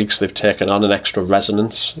recent weeks, they've taken on an extra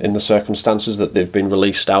resonance in the circumstances that they've been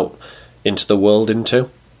released out into the world into.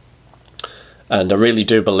 And I really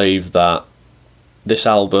do believe that this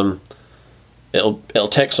album, it'll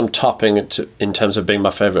take some topping in terms of being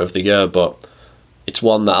my favourite of the year, but it's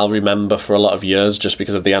one that I'll remember for a lot of years just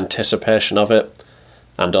because of the anticipation of it,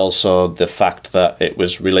 and also the fact that it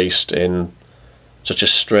was released in such a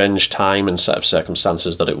strange time and set of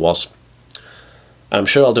circumstances that it was. And I'm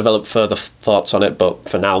sure I'll develop further thoughts on it, but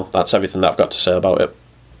for now, that's everything that I've got to say about it.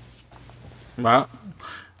 Well,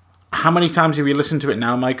 how many times have you listened to it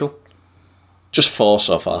now, Michael? Just 4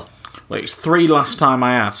 so far. Well, it's 3 last time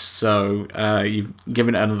I asked, so you've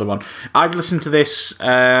given it another one. I've listened to this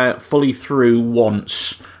fully through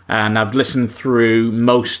once, and I've listened through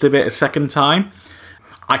most of it a second time.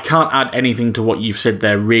 I can't add anything to what you've said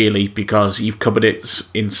there, really, because you've covered it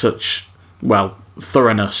in such,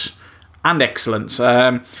 thoroughness and excellence.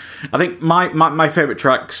 I think my favourite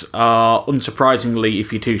tracks are, unsurprisingly,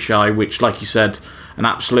 If You're Too Shy, which, like you said, an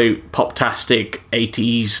absolute pop-tastic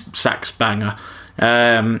 80s sax banger.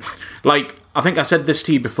 I think I said this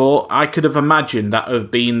to you before, I could have imagined that have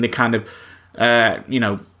been the kind of,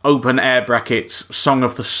 open air brackets, Song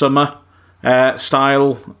of the Summer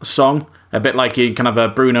style song. A bit like in kind of a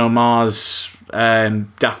Bruno Mars,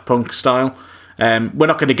 Daft Punk style. We're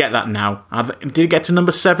not going to get that now. Did it get to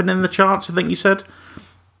number 7 in the charts, I think you said?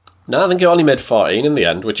 No, I think it only made 14 in the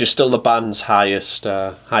end, which is still the band's highest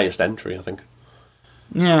entry, I think.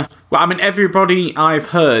 Yeah. Well, I mean, everybody I've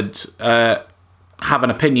heard have an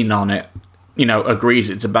opinion on it, agrees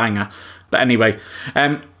it's a banger. But anyway,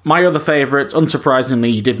 my other favourite,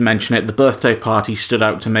 unsurprisingly, you did mention it, The Birthday Party stood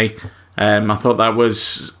out to me. I thought that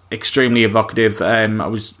was extremely evocative. I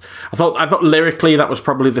thought lyrically that was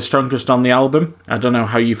probably the strongest on the album. I don't know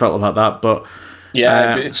how you felt about that, but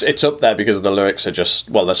yeah, it's up there because the lyrics are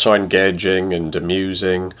just, they're so engaging and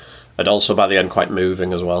amusing, and also by the end quite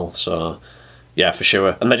moving as well. So yeah, for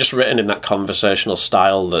sure. And they're just written in that conversational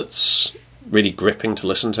style that's really gripping to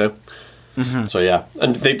listen to. Mm-hmm. So yeah,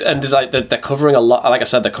 and they're covering a lot. Like I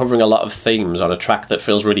said, they're covering a lot of themes on a track that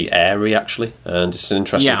feels really airy, actually, and it's an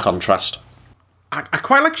interesting contrast. I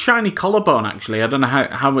quite like Shiny Collarbone, actually. I don't know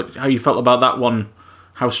how you felt about that one,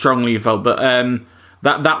 how strongly you felt, but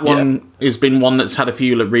that one has been one that's had a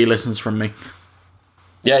few re-listens from me.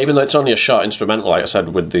 Yeah, even though it's only a short instrumental, like I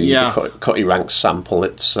said, with the Cutty Ranks sample,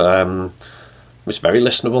 it's very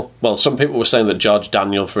listenable. Well, some people were saying that George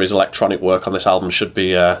Daniel, for his electronic work on this album, should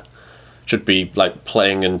be like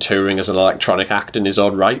playing and touring as an electronic act in his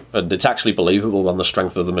own right, and it's actually believable on the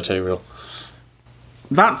strength of the material.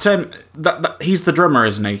 That he's the drummer,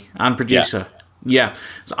 isn't he, and producer? Yeah.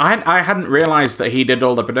 So I hadn't realised that he did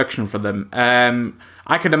all the production for them.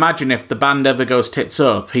 I could imagine if the band ever goes tits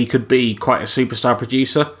up, he could be quite a superstar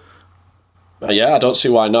producer. Yeah, I don't see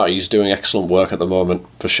why not. He's doing excellent work at the moment,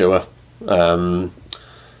 for sure. And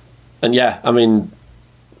yeah, I mean,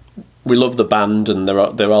 we love the band and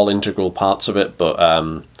they're all integral parts of it, but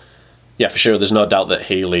Yeah, for sure. There's no doubt that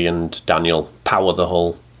Healy and Daniel power the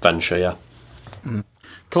whole venture, yeah.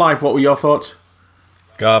 Clive, what were your thoughts?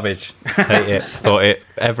 Garbage. Hate it. Thought it.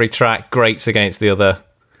 Every track grates against the other.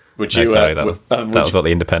 Would you? That was what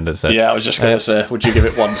the Independent said. Yeah, I was just going to say, would you give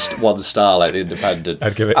it one star like the Independent?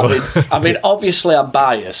 I'd give it. I mean, obviously I'm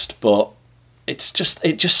biased, but it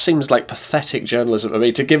just seems like pathetic journalism to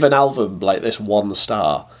me to give an album like this 1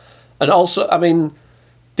 star. And also, I mean,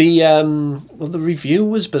 the review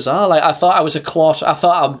was bizarre. Like, I thought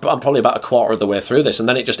I'm probably about a quarter of the way through this, and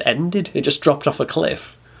then it just ended. It just dropped off a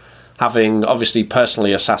cliff, having obviously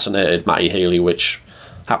personally assassinated Matty Healy, which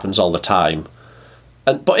happens all the time.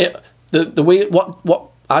 But the weird, what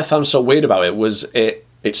I found so weird about it was it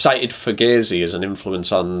cited Fugazi as an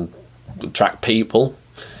influence on the track People,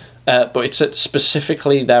 but it's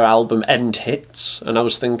specifically their album End Hits, and I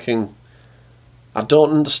was thinking, I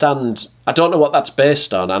don't understand. I don't know what that's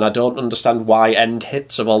based on, and I don't understand why End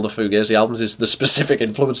Hits of all the Fugazi albums is the specific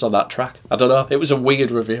influence on that track. I don't know. It was a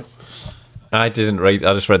weird review. I didn't read.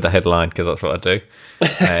 I just read the headline because that's what I do,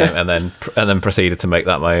 and then proceeded to make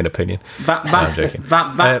that my own opinion. I'm joking.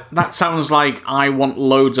 That sounds like I want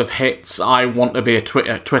loads of hits. I want to be a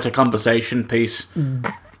Twitter conversation piece.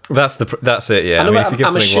 That's it. Yeah, I mean, if you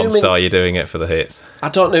give something 1 star, you're doing it for the hits. I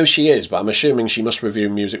don't know who she is, but I'm assuming she must review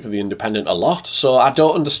music for the Independent a lot. So I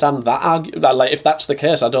don't understand that argument. Like, if that's the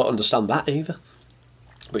case, I don't understand that either.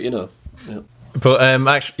 But yeah. But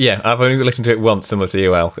actually, yeah, I've only listened to it once, similar to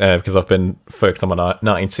you, Al, because I've been focused on my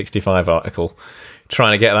 1965 article,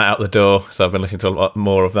 trying to get that out the door. So I've been listening to a lot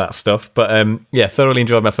more of that stuff. But thoroughly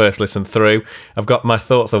enjoyed my first listen through. I've got my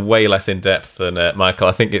thoughts are way less in depth than Michael.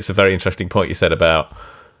 I think it's a very interesting point you said about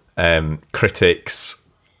critics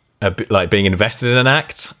like being invested in an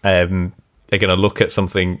act. They're going to look at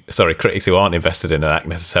critics who aren't invested in an act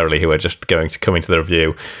necessarily, who are just going to come into the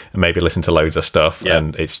review and maybe listen to loads of stuff,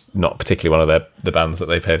 and it's not particularly one of the bands that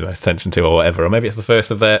they pay the most attention to or whatever, or maybe it's the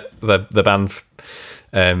first of the band's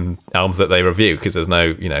albums that they review, because there's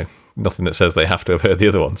no, nothing that says they have to have heard the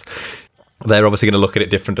other ones. They're obviously going to look at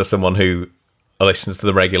it different to someone who listens to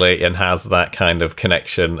them regularly and has that kind of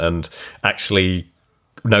connection and actually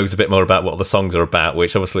knows a bit more about what the songs are about,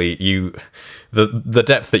 which obviously the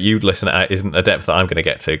depth that you'd listen at isn't a depth that I'm going to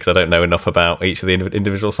get to, because I don't know enough about each of the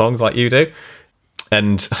individual songs like you do.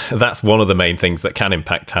 And that's one of the main things that can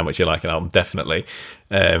impact how much you like an album, definitely.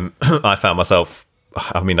 I found myself,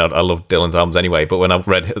 I love Dylan's albums anyway, but when I've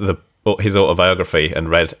read his autobiography and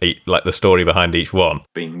read the story behind each one.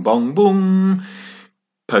 Bing bong boom.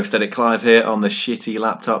 Post-edit Clive here on the shitty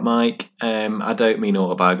laptop mic. I don't mean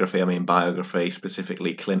autobiography, I mean biography,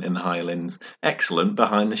 specifically Clinton Highlands. Excellent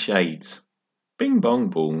Behind the Shades. Bing bong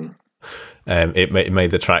boom. It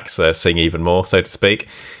made the tracks sing even more, so to speak.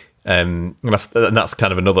 And that's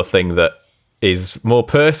kind of another thing that is more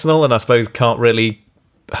personal, and I suppose can't really...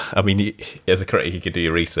 I mean, as a critic, you could do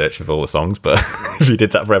your research of all the songs, but if you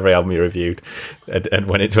did that for every album you reviewed and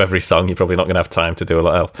went into every song, you're probably not going to have time to do a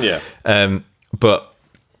lot else. Yeah. But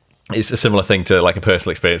it's a similar thing to like a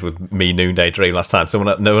personal experience with me Noonday Dream last time.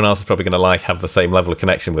 No one else is probably going to have the same level of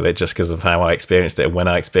connection with it just because of how I experienced it and when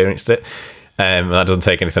I experienced it. That doesn't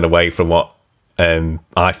take anything away from what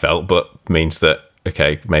I felt, but means that,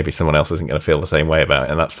 okay, maybe someone else isn't going to feel the same way about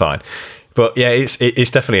it, and that's fine. But yeah, it's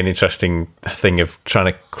definitely an interesting thing of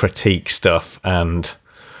trying to critique stuff, and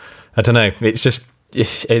I don't know, it's just...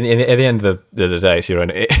 At the end of the day, it's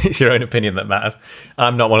your own opinion that matters.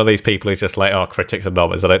 I'm not one of these people who's just like, oh, critics are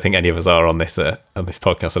knobbers. I don't think any of us are on this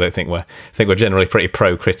podcast. I think we're generally pretty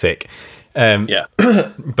pro critic. Yeah.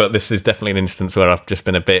 But this is definitely an instance where I've just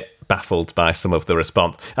been a bit baffled by some of the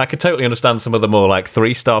response. I could totally understand some of the more like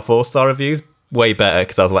 3-star, 4-star reviews way better,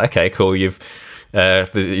 because I was like, okay, cool, you've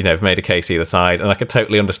made a case either side, and I could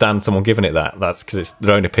totally understand someone giving it that. That's because it's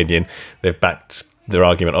their own opinion. They've backed their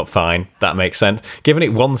argument up fine. That makes sense. Giving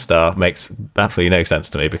it 1 star makes absolutely no sense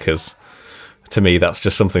to me, because to me that's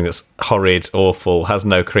just something that's horrid, awful, has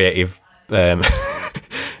no creative benefit,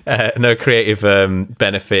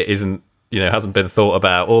 hasn't been thought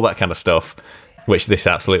about, all that kind of stuff, which this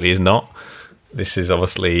absolutely is not. This is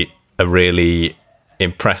obviously a really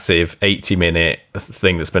impressive 80-minute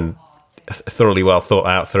thing that's been thoroughly well thought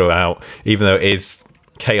out throughout, even though it is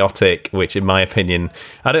chaotic, which in my opinion,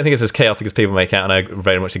 I don't think it's as chaotic as people make out, and I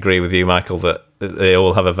very much agree with you, Michael, that they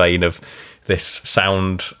all have a vein of this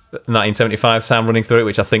sound, 1975 sound running through it,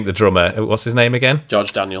 which I think the drummer, what's his name again?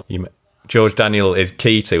 George Daniel. George Daniel is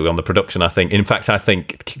key to on the production, I think. In fact, I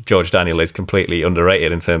think George Daniel is completely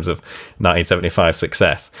underrated in terms of 1975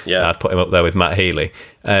 success. Yeah. I'd put him up there with Matt Healy,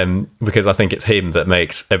 because I think it's him that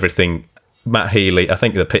makes everything Matt Healy, I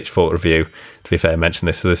think the Pitchfork review, to be fair, mentioned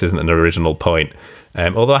this, so this isn't an original point.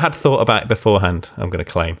 Although I had thought about it beforehand, I'm going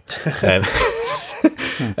to claim.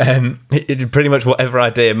 Pretty much whatever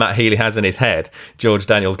idea Matt Healy has in his head, George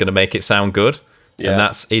Daniel's going to make it sound good. Yeah. And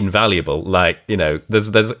that's invaluable. Like, you know,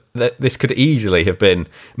 this could easily have been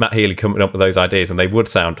Matt Healy coming up with those ideas, and they would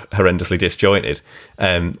sound horrendously disjointed.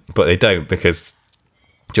 But they don't, because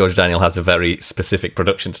George Daniel has a very specific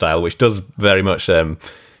production style, which does very much. It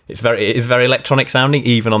is very electronic sounding,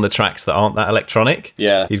 even on the tracks that aren't that electronic.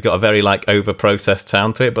 Yeah, he's got a very like over processed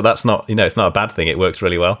sound to it, but that's not, it's not a bad thing. It works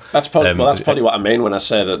really well. That's probably that's probably what I mean when I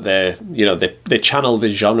say that they channel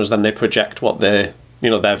these genres, then they project what their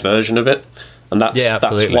version of it. And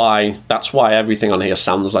that's why everything on here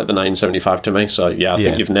sounds like the 975 to me. So I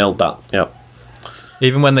think you've nailed that. Yeah.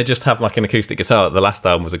 Even when they just have like an acoustic guitar, the last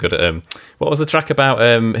album was a good. What was the track about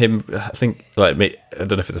him? I think like me. I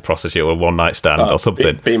don't know if it's a prostitute or a one night stand or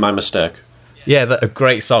something. Be My Mistake. Yeah, a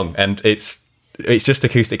great song, and it's just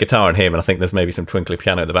acoustic guitar and him, and I think there's maybe some twinkly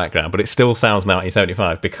piano in the background, but it still sounds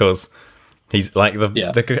 1975 because he's like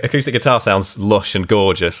the acoustic guitar sounds lush and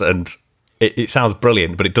gorgeous and. It sounds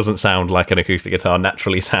brilliant, but it doesn't sound like an acoustic guitar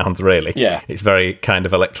naturally sounds, really. Yeah. It's very kind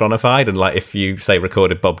of electronified, and like if you, say,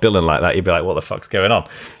 recorded Bob Dylan like that, you'd be like, what the fuck's going on?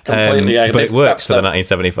 Completely, yeah. But it works for the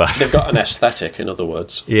 1975. They've got an aesthetic, in other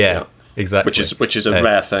words. Yeah, exactly. Which is a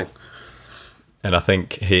rare thing. And I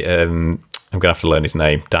think he... I'm going to have to learn his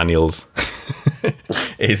name. Daniels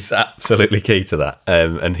is absolutely key to that.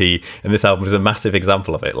 And this album is a massive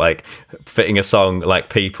example of it, like fitting a song like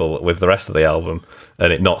People with the rest of the album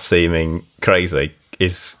and it not seeming crazy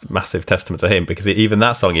is massive testament to him, because even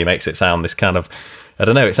that song, he makes it sound this kind of, I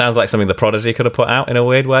don't know, it sounds like something the Prodigy could have put out in a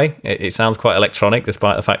weird way. It sounds quite electronic,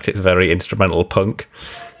 despite the fact it's very instrumental punk.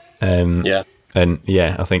 And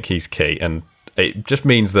I think he's key. And it just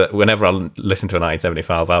means that whenever I listen to a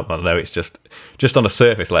 1975 album, I know it's just on a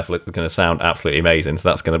surface level, it's going to sound absolutely amazing. So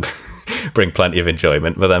that's going to bring plenty of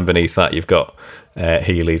enjoyment. But then beneath that, you've got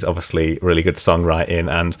Healy's obviously really good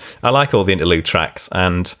songwriting, and I like all the interlude tracks.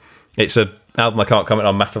 And it's an album I can't comment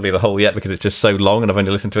on massively as a whole yet because it's just so long, and I've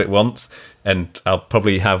only listened to it once, and I'll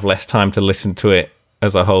probably have less time to listen to it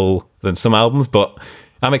as a whole than some albums. But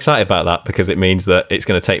I'm excited about that because it means that it's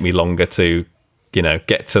going to take me longer to,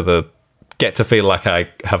 get to feel like I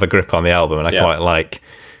have a grip on the album, and I quite like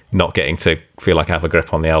not getting to feel like I have a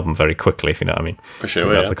grip on the album very quickly, if you know what I mean. For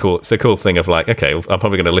sure, that's it's a cool thing of like, okay, I'm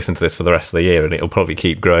probably going to listen to this for the rest of the year, and it'll probably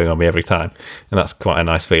keep growing on me every time, and that's quite a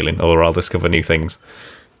nice feeling. Or I'll discover new things.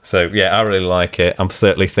 So yeah, I really like it. I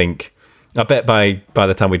bet by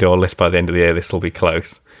the time we do our list by the end of the year, this will be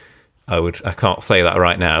close. I can't say that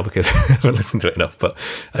right now because I haven't listened to it enough, but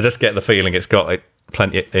I just get the feeling it's got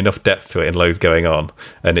enough depth to it and loads going on,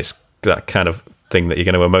 and it's that kind of thing that you're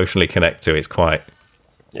going to emotionally connect to. It's quite,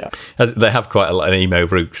 they have quite an emo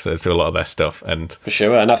roots to a lot of their stuff, and for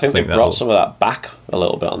sure. And I think they've brought some of that back a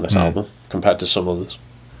little bit on this album compared to some others.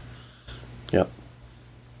 Yeah.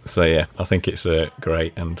 So yeah, I think it's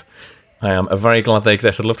great, and I am very glad they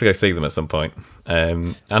exist. I'd love to go see them at some point.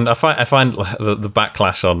 And I find the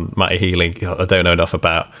backlash on Matty Healy, I don't know enough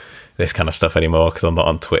about this kind of stuff anymore because I'm not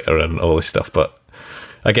on Twitter and all this stuff, but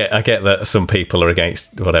I get that some people are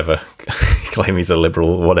against whatever, claim he's a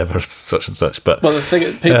liberal, whatever, such and such. But the thing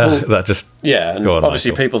is, people that just and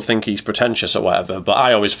obviously people think he's pretentious or whatever. But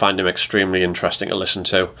I always find him extremely interesting to listen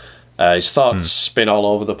to. His thoughts spin all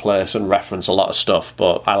over the place and reference a lot of stuff,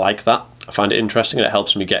 but I like that. I find it interesting, and it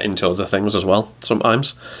helps me get into other things as well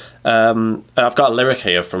sometimes. And I've got a lyric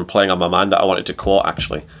here from Playing on My Mind that I wanted to quote,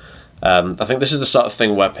 actually. I think this is the sort of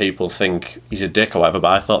thing where people think he's a dick or whatever,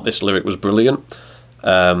 but I thought this lyric was brilliant.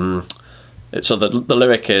 So the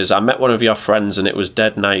lyric is, I met one of your friends and it was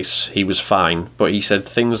dead nice, he was fine, but he said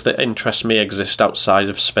things that interest me exist outside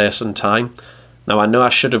of space and time. Now I know I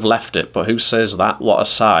should have left it, but who says that? What a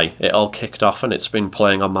sigh. It all kicked off and it's been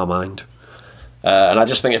playing on my mind. And I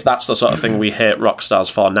just think if that's the sort of thing we hate rock stars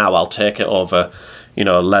for now, I'll take it over,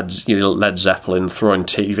 Led Zeppelin throwing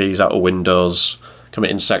TVs out of windows,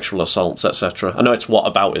 committing sexual assaults, etc. I know it's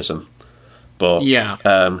whataboutism, but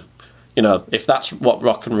if that's what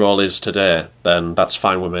rock and roll is today, then that's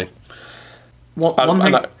fine with me.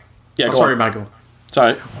 Sorry, Michael.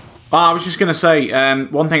 Sorry. I was just going to say,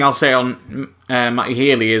 one thing I'll say on Matty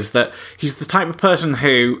Healy is that he's the type of person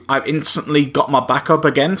who I've instantly got my back up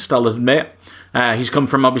against, I'll admit. He's come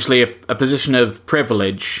from, obviously, a position of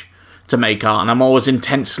privilege to make art, and I'm always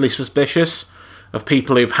intensely suspicious of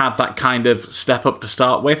people who've had that kind of step up to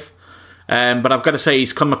start with. But I've got to say,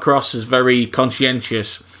 he's come across as very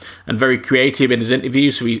conscientious and very creative in his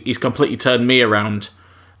interviews, so he's completely turned me around,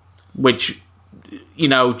 which,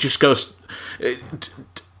 just goes...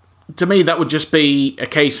 to me, that would just be a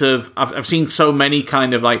case of I've seen so many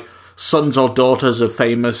kind of like sons or daughters of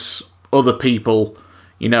famous other people,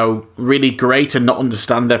 really great and not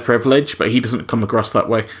understand their privilege, but he doesn't come across that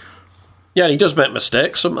way. Yeah, and he does make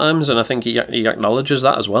mistakes sometimes, and I think he acknowledges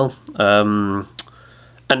that as well.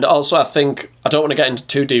 And also, I think, I don't want to get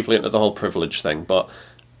too deeply into the whole privilege thing, but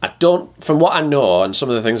from what I know and some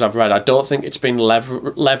of the things I've read, I don't think it's been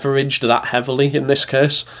leveraged that heavily in this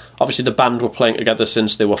case. Obviously, the band were playing together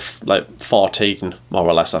since they were 14, more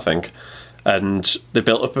or less, I think. And they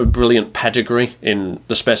built up a brilliant pedigree in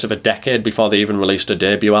the space of a decade before they even released a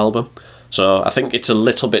debut album. So I think it's a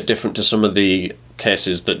little bit different to some of the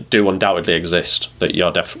cases that do undoubtedly exist that you're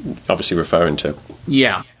obviously referring to.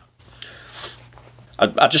 Yeah.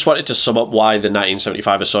 I just wanted to sum up why the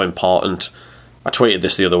 1975 is so important. I tweeted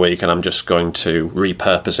this the other week, and I'm just going to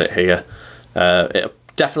repurpose it here. It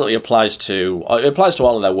definitely applies to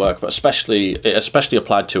all of their work, but it especially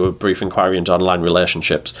applied to A Brief Inquiry into Online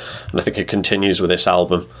Relationships, and I think it continues with this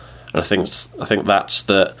album. And I think that's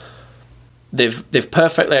that they've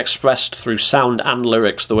perfectly expressed through sound and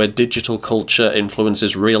lyrics the way digital culture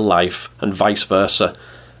influences real life and vice versa,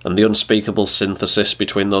 and the unspeakable synthesis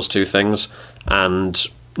between those two things. And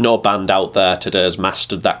no band out there today has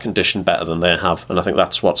mastered that condition better than they have, and I think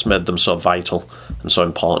that's what's made them so vital and so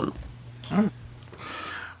important.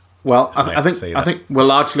 Well, I think we're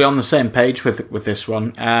largely on the same page with this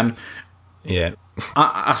one. Yeah,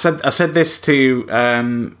 I said this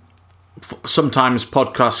to sometimes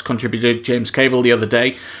podcast contributor James Cable the other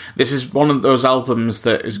day. This is one of those albums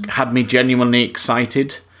that has had me genuinely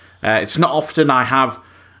excited. It's not often I have.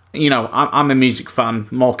 I'm a music fan,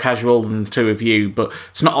 more casual than the two of you, but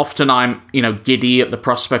it's not often I'm, giddy at the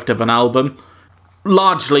prospect of an album.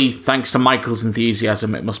 Largely thanks to Michael's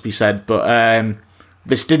enthusiasm, it must be said, but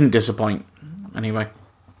this didn't disappoint, anyway.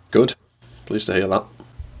 Good. Pleased to hear that.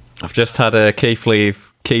 I've just had a Keith's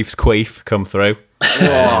queef come through.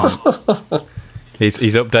 He's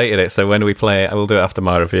updated it, so when we play it, I will do it after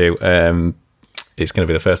my review. It's going to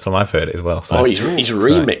be the first time I've heard it as well. So, he's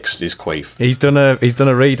remixed his queef. He's done a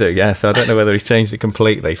redo, yeah. So I don't know whether he's changed it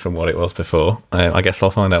completely from what it was before. I guess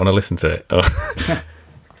I'll find out when I listen to it. Or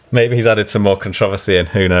maybe he's added some more controversy in.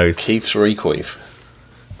 Who knows? Keith's requeef.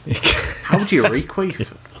 How would you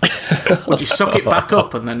requeef? Would you suck it back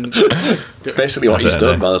up and then? Basically, what he's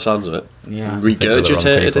done by the sounds of it. Yeah,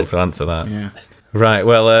 regurgitated it to answer that. Yeah. Right,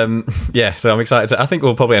 well, so I'm excited. I think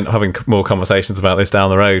we'll probably end up having more conversations about this down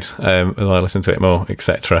the road as I listen to it more,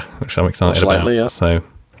 etc., which I'm excited about. Yeah. So,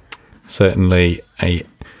 certainly,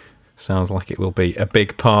 sounds like it will be a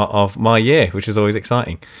big part of my year, which is always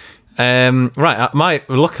exciting.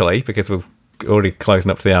 Luckily, because we're already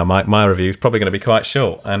closing up to the hour, my review is probably going to be quite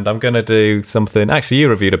short, and I'm going to do something. Actually, you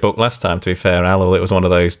reviewed a book last time, to be fair, Al, although it was one of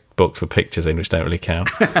those books with pictures in, which don't really count.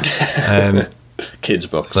 Kids'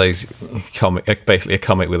 books. Those basically a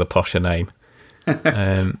comic with a posher name.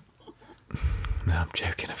 No, I'm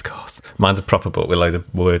joking, of course. Mine's a proper book with loads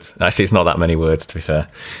of words. Actually, it's not that many words, to be fair.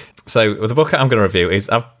 So the book I'm going to review is,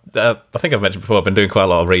 I think I've mentioned before, I've been doing quite a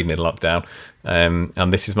lot of reading in lockdown.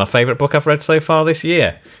 And this is my favourite book I've read so far this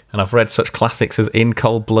year. And I've read such classics as In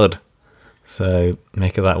Cold Blood. So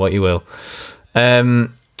make of that what you will.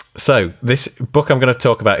 So this book I'm going to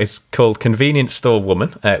talk about is called Convenience Store Woman,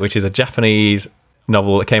 which is a Japanese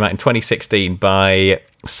novel that came out in 2016 by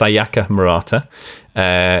Sayaka Murata,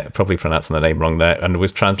 probably pronouncing the name wrong there, and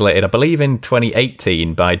was translated, I believe, in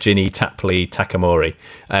 2018 by Ginny Tapley Takamori.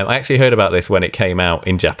 I actually heard about this when it came out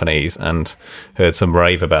in Japanese and heard some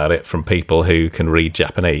rave about it from people who can read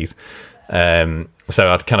Japanese. So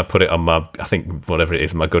I'd kind of put it on my, I think, whatever it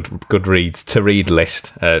is, my Goodreads to read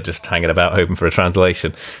list, just hanging about hoping for a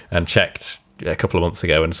translation, and checked a couple of months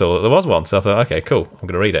ago and saw that there was one. So I thought, okay, cool, I'm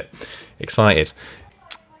going to read it. Excited.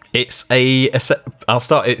 It's it's an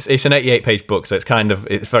 88-page book, so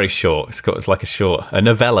it's very short. It's like a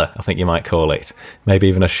novella, I think you might call it. Maybe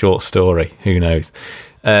even a short story, who knows.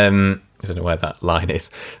 I don't know where that line is.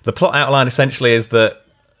 The plot outline essentially is that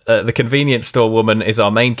the convenience store woman is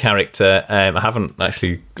our main character. I haven't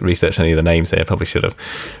actually researched any of the names here. I probably should have.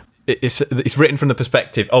 It's written from the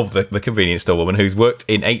perspective of the convenience store woman who's worked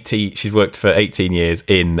she's worked for 18 years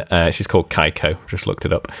in, she's called Kaiko, just looked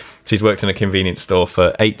it up. She's worked in a convenience store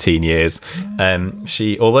for 18 years.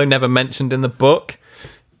 She, although never mentioned in the book,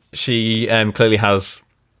 she clearly has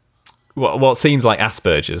what seems like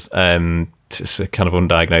Asperger's. It's a kind of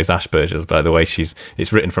undiagnosed Asperger's, by the way.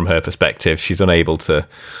 It's written from her perspective. She's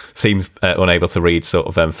seems unable to read sort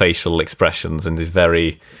of facial expressions, and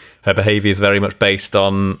her behaviour is very much based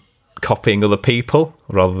on copying other people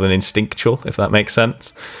rather than instinctual, if that makes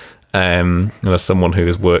sense. And as someone who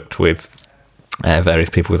has worked with various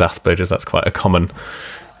people with Asperger's. That's quite a common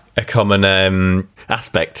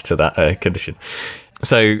aspect to that condition.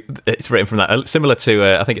 So it's written from that, similar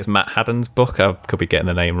to I think it's Matt Haddon's book. I could be getting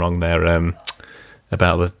the name wrong there.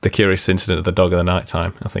 About the curious incident of the dog in the night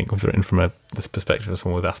time, I think was written from this perspective of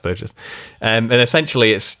someone with Asperger's. And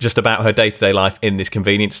essentially it's just about her day-to-day life in this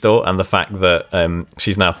convenience store and the fact that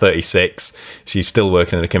she's now 36, she's still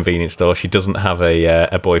working in a convenience store, she doesn't have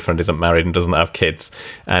a boyfriend, isn't married and doesn't have kids,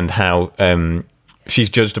 and how she's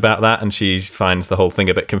judged about that, and she finds the whole thing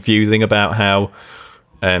a bit confusing about how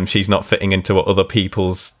she's not fitting into what other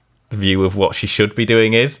people's view of what she should be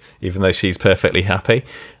doing is, even though she's perfectly happy.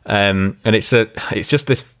 And it's just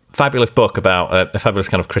this fabulous book about a fabulous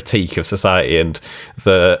kind of critique of society and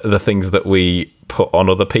the things that we put on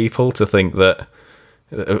other people to think that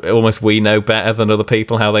almost we know better than other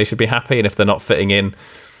people how they should be happy, and if they're not fitting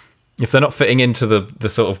into the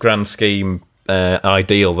sort of grand scheme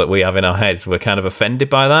ideal that we have in our heads, we're kind of offended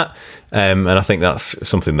by that, and I think that's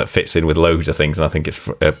something that fits in with loads of things, and I think it's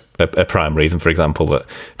a prime reason, for example, that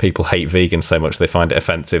people hate vegans so much they find it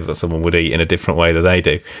offensive that someone would eat in a different way than they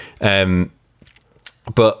do.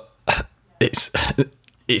 But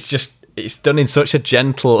it's done in such a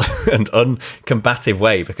gentle and uncombative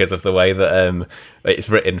way because of the way that it's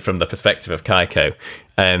written from the perspective of Kaiko.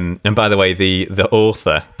 And by the way, the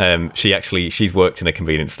author, she's worked in a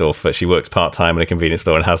convenience store. She works part-time in a convenience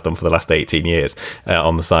store and has done for the last 18 years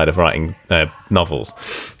on the side of writing novels,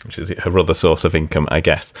 which is her other source of income, I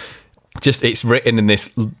guess. It's written in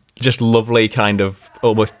this just lovely kind of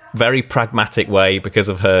almost very pragmatic way because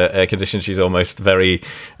of her condition. She's almost a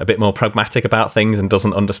bit more pragmatic about things and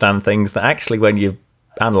doesn't understand things that actually, when you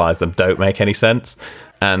analyse them, don't make any sense.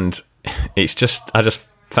 And I just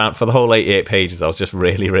found for the whole 88 pages, I was just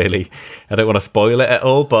really, really, I don't want to spoil it at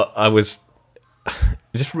all, but I was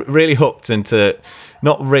just really hooked into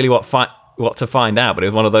not really what to find out, but it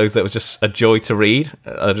was one of those that was just a joy to read.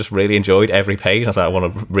 I just really enjoyed every page. I was like, I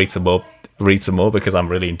want to read some more because I'm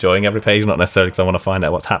really enjoying every page, not necessarily because I want to find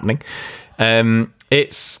out what's happening.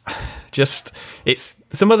 It's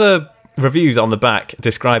some of the reviews on the back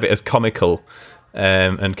describe it as comical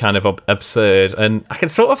and kind of absurd, and I can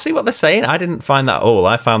sort of see what they're saying. I didn't find that at all.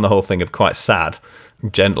 I found the whole thing quite sad,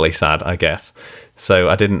 gently sad, I guess. So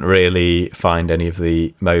I didn't really find any of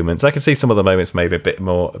the moments. I can see some of the moments maybe a bit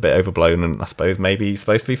overblown, and I suppose maybe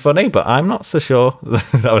supposed to be funny, but I'm not so sure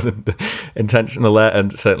that was intentional there.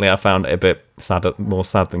 And certainly I found it a bit sad, more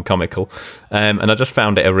sad than comical. And I just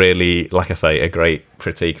found it a really, like I say, a great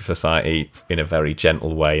critique of society in a very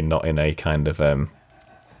gentle way, not in a kind of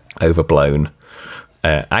overblown,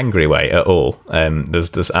 angry way at all.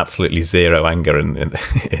 There's absolutely zero anger in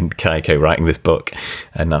Kaiko writing this book,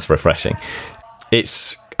 and that's refreshing.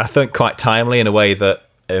 It's, I think, quite timely in a way that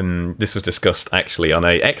this was discussed actually on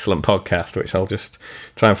an excellent podcast, which I'll just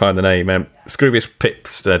try and find the name. Scroobius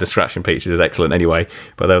Pip's Distraction Peaches is excellent anyway,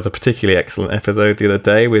 but there was a particularly excellent episode the other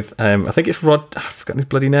day with, I think it's I've forgotten his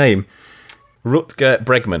bloody name, Rutger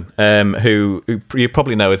Bregman, who you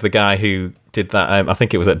probably know as the guy who did that, I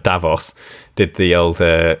think it was at Davos, did the old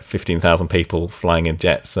 15,000 people flying in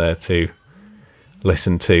jets to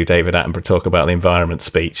listen to David Attenborough talk about the environment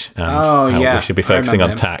speech and how we should be focusing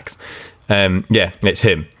on tax. It's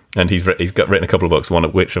him. And he's written a couple of books, one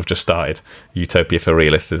of which I've just started. Utopia for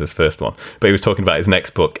Realists is his first one. But he was talking about his next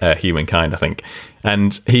book, Humankind, I think.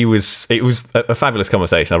 And it was a fabulous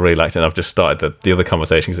conversation. I really liked it. And I've just started the other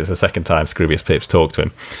conversation because it's the second time Scroobius Pip's talked to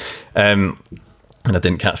him. And I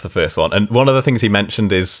didn't catch the first one. And one of the things he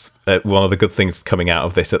mentioned is, one of the good things coming out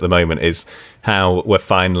of this at the moment is how we're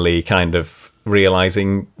finally kind of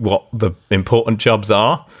realising what the important jobs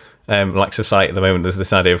are. Like society at the moment, there's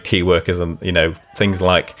this idea of key workers and, things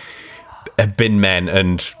like bin men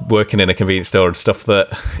and working in a convenience store and stuff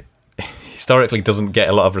that historically doesn't get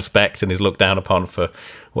a lot of respect and is looked down upon for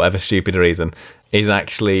whatever stupid reason, is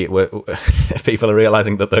actually people are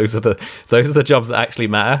realising that those are the jobs that actually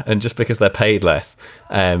matter, and just because they're paid less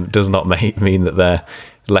does not mean that they're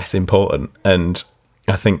less important. And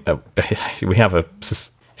I think we have a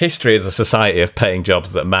history as a society of paying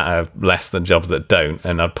jobs that matter less than jobs that don't,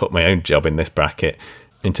 and I'd put my own job in this bracket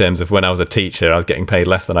in terms of when I was a teacher. I was getting paid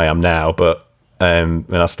less than I am now, but and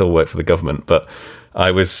I still work for the government, but I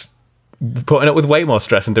was putting up with way more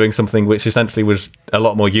stress and doing something which essentially was a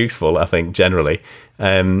lot more useful, I think, generally,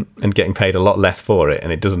 and getting paid a lot less for it.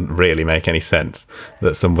 And it doesn't really make any sense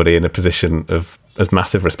that somebody in a position of as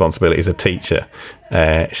massive responsibility as a teacher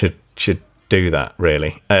should do that,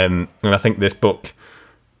 really. And I think this book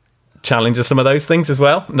challenges some of those things as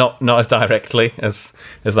well, not as directly as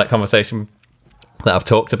that conversation that I've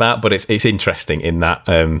talked about, but it's interesting in that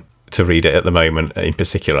to read it at the moment, in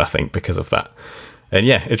particular, I think, because of that. And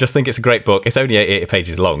yeah, I just think it's a great book. It's only 80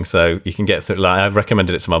 pages long, so you can get through. Like, I've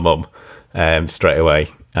recommended it to my mum straight away,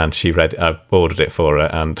 and I ordered it for her,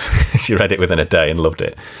 and she read it within a day and loved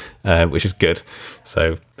it, which is good.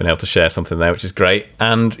 So been able to share something there, which is great.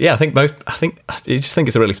 And yeah, I just think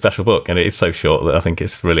it's a really special book, and it is so short that I think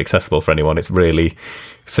it's really accessible for anyone. It's really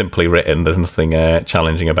simply written. There's nothing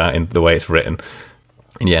challenging about in the way it's written.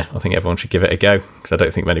 And yeah, I think everyone should give it a go, because I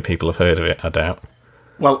don't think many people have heard of it, I doubt.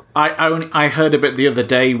 Well, I heard of it the other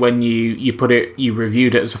day when you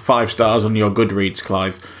reviewed it as 5 stars on your Goodreads,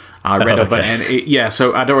 Clive. I read of it, and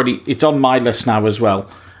so it's on my list now as well.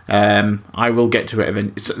 I will get to it.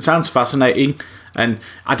 It sounds fascinating, and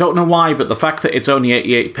I don't know why, but the fact that it's only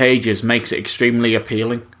 88 pages makes it extremely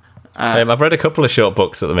appealing. I've read a couple of short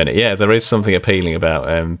books at the minute. Yeah, there is something appealing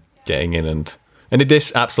about getting in and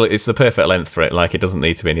this absolutely, it's the perfect length for it. Like, it doesn't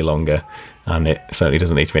need to be any longer, and it certainly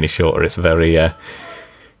doesn't need to be any shorter. It's very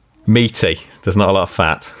meaty. There's not a lot of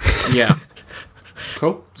fat. Yeah.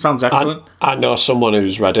 Cool. Sounds excellent. I know someone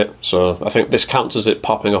who's read it, so I think this counts as it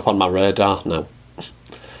popping up on my radar now.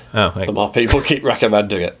 Oh, the more people keep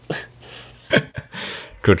recommending it.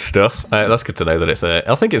 Good stuff. That's good to know that it's.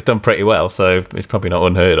 I think it's done pretty well, so it's probably not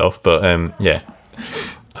unheard of. But yeah,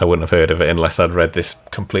 I wouldn't have heard of it unless I'd read this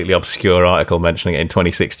completely obscure article mentioning it in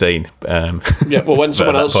 2016. Yeah, well, when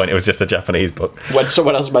someone else, at that point, it was just a Japanese book. When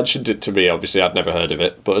someone else mentioned it to me, obviously I'd never heard of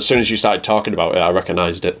it. But as soon as you started talking about it, I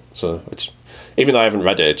recognised it. So it's, even though I haven't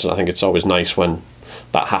read it, I think it's always nice when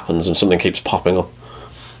that happens and something keeps popping up.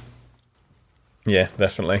 Yeah,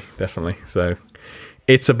 definitely. So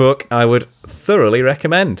it's a book I would thoroughly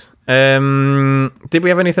recommend. Did we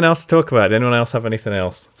have anything else to talk about? Did anyone else have anything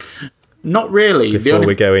else? Not really. Before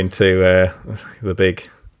we go into the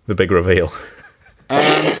big reveal.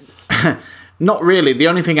 Not really. The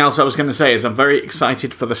only thing else I was going to say is I'm very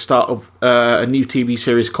excited for the start of a new TV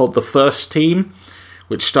series called The First Team,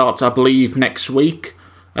 which starts, I believe, next week,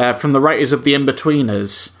 from the writers of The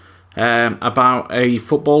Inbetweeners, about a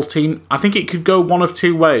football team. I think it could go one of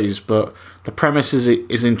two ways, but the premise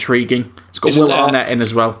is intriguing. It's got Will Arnett in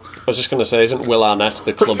as well. I was just going to say, isn't Will Arnett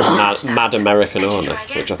the club's mad American owner,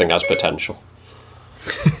 which I think has potential?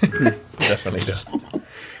 Definitely does.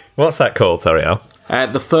 What's that called, sorry, Al?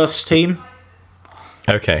 The First Team.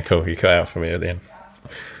 Okay, cool. You cut out for me at the end.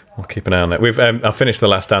 I'll keep an eye on it. I've finished The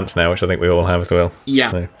Last Dance now, which I think we all have as well.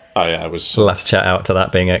 Yeah. So, oh yeah, it was the last chat out to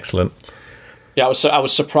that being excellent. Yeah, I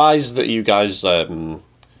was surprised that you guys.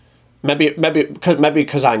 Maybe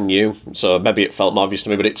because I knew, so maybe it felt more obvious to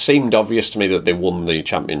me. But it seemed obvious to me that they won the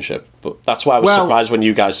championship. But that's why I was surprised when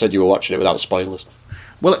you guys said you were watching it without spoilers.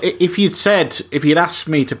 Well, if you'd asked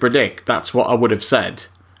me to predict, that's what I would have said.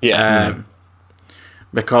 Yeah.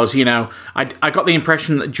 Because, I got the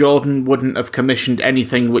impression that Jordan wouldn't have commissioned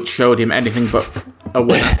anything which showed him anything but a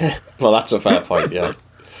win. Well, that's a fair point, yeah.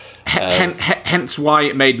 Hence why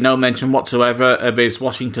it made no mention whatsoever of his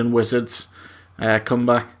Washington Wizards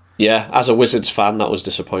comeback. Yeah, as a Wizards fan, that was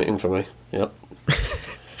disappointing for me. Yep.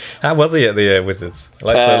 How was he at the Wizards?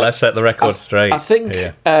 Let's set the record straight. I think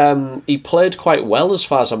he played quite well, as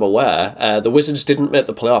far as I'm aware. The Wizards didn't make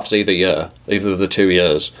the playoffs either of the 2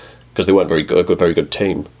 years, because they weren't very good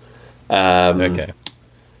team. Okay.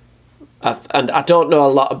 And I don't know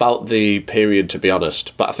a lot about the period, to be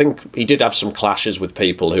honest, but I think he did have some clashes with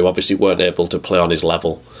people who obviously weren't able to play on his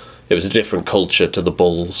level. It was a different culture to the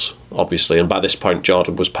Bulls, obviously, and by this point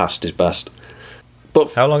Jordan was past his best.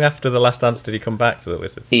 But how long after The Last Dance did he come back to the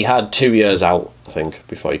Wizards? He had 2 years out, I think,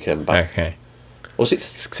 before he came back. Okay. Was it?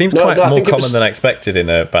 Seems more common than expected in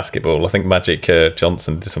basketball. I think Magic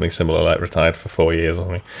Johnson did something similar, like retired for 4 years or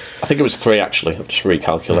something. I think it was 3, actually. I've just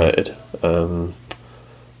recalculated.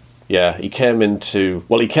 Yeah, he came into...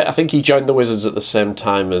 Well, I think he joined the Wizards at the same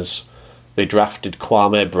time as they drafted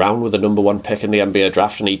Kwame Brown with the number 1 pick in the NBA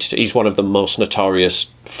draft, and he's one of the most notorious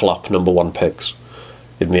flop number 1 picks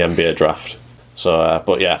in the NBA draft. So,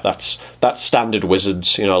 but yeah, that's standard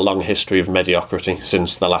Wizards, a long history of mediocrity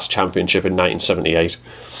since the last championship in 1978.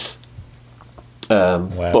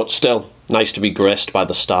 Wow. But still, nice to be graced by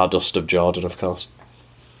the stardust of Jordan, of course.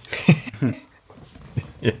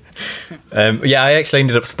 Yeah, I actually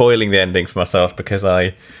ended up spoiling the ending for myself because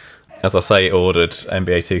I, as I say, ordered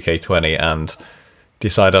NBA 2K20 and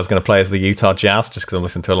decided I was going to play as the Utah Jazz just because I'm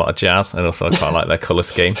listening to a lot of jazz, and also I quite like their colour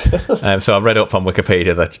scheme. So I read up on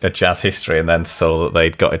Wikipedia the Jazz history and then saw that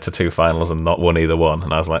they'd got into 2 finals and not won either one.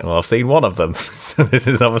 And I was like, well, I've seen one of them, so this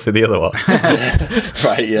is obviously the other one.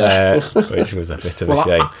 Right, yeah. Which was a bit of a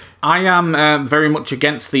shame. I am very much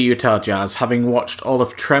against the Utah Jazz, having watched all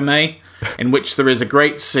of Treme in which there is a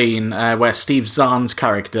great scene where Steve Zahn's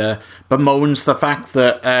character bemoans the fact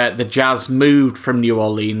that the Jazz moved from New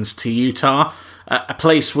Orleans to Utah, a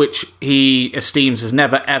place which he esteems has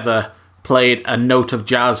never ever played a note of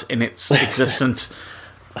jazz in its existence.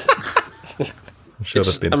 I'm sure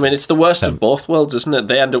there's been it's the worst of both worlds, isn't it?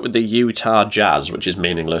 They end up with the Utah Jazz, which is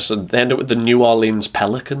meaningless, and they end up with the New Orleans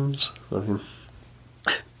Pelicans.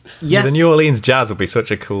 Yeah, the New Orleans Jazz would be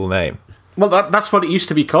such a cool name. well, that's what it used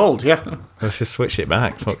to be called, yeah. Let's just switch it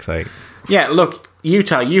back, fuck's sake. Yeah, look,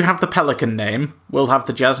 Utah, you have the Pelican name, we'll have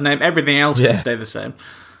the Jazz name, everything else can stay the same.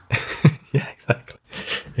 Yeah, exactly.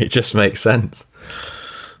 It just makes sense.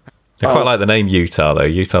 I quite like the name Utah, though.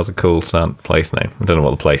 Utah's a cool place name. I don't know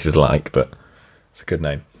what the place is like, but it's a good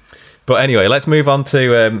name. But anyway, let's move on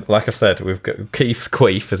to, like I've said, we've got Keith's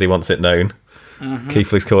Queef, as he wants it known.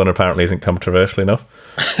 Keithley's Corner apparently isn't controversial enough.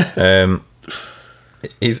 The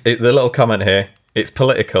little comment here, it's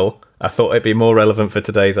political. I thought it'd be more relevant for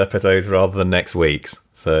today's episodes rather than next week's.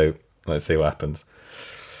 So let's see what happens.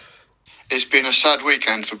 It's been a sad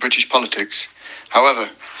weekend for British politics. However,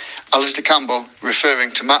 Alistair Campbell, referring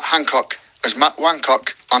to Matt Hancock as Matt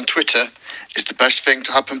Wancock on Twitter, is the best thing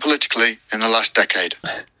to happen politically in the last decade.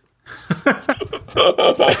 I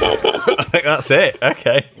think that's it.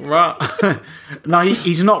 Okay. Right. No,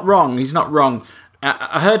 he's not wrong. He's not wrong.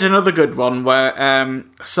 I heard another good one where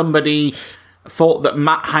somebody thought that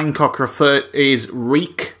Matt Hancock is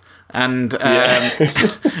Reek and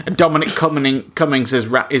Dominic Cummings is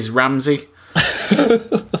Ramsey.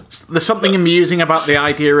 There's something amusing about the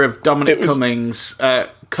idea of Dominic Cummings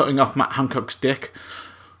cutting off Matt Hancock's dick.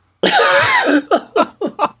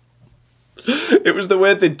 It was the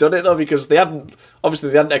way they'd done it, though, because they hadn't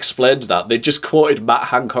explained that. They just quoted Matt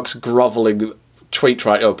Hancock's grovelling tweet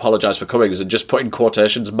trying to apologise for Cummings and just put in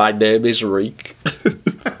quotations, "My name is Reek."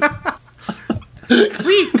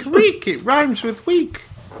 Reek, it rhymes with weak.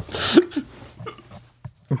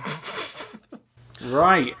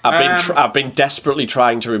 Right. I've been desperately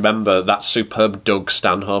trying to remember that superb Doug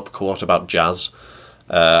Stanhope quote about jazz.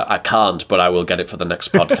 I can't, but I will get it for the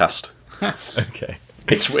next podcast. Okay.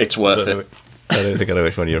 It's worth it. I don't think I know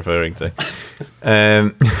which one you're referring to.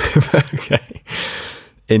 Okay.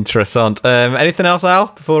 Interessant. Anything else, Al?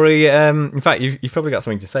 Before we, in fact, you've probably got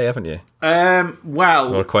something to say, haven't you?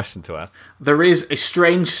 Well, Or a question to ask. There is a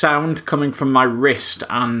strange sound coming from my wrist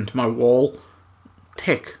and my wall.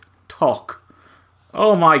 Tick tock.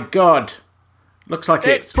 Oh my god! Looks like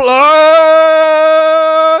It's plug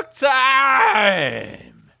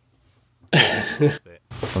time.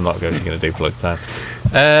 I'm not going to do plug time.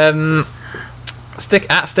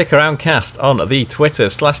 Stick around cast on the Twitter,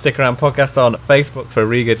 /stick around podcast on Facebook for a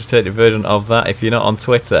regurgitated version of that. If you're not on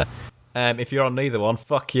Twitter, if you're on neither one,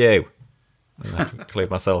 fuck you. I include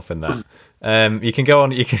myself in that. You can go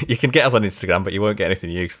on. You can get us on Instagram, but you won't get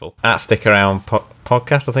anything useful. @stick around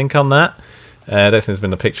podcast, I think, on that. I don't think there's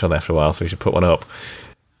been a picture on there for a while, so we should put one up.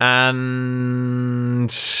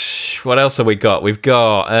 And what else have we got? We've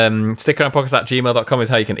got stickaroundpodcast@gmail.com is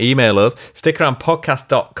how you can email us.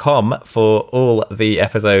 Stickaroundpodcast.com for all the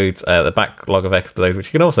episodes, the backlog of episodes, which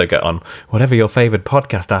you can also get on whatever your favoured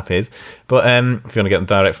podcast app is. But if you want to get them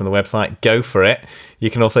direct from the website, go for it.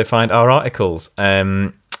 You can also find our articles.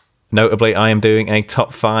 Notably, I am doing a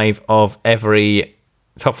top 5 albums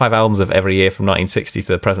of every year from 1960 to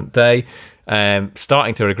the present day.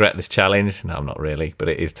 Starting to regret this challenge. No, I'm not really, but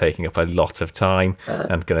it is taking up a lot of time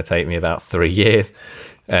and going to take me about 3 years.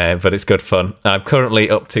 But it's good fun. I'm currently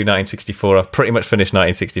up to 1964. I've pretty much finished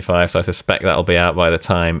 1965, so I suspect that'll be out by the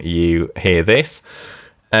time you hear this,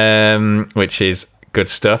 which is good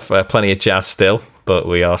stuff. Plenty of jazz still, but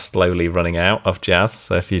we are slowly running out of jazz.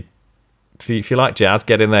 So if you like jazz,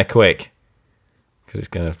 get in there quick because it's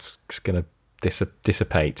gonna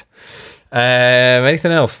dissipate.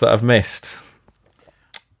 Anything else that I've missed?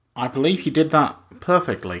 I believe you did that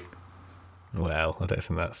perfectly. Well, I don't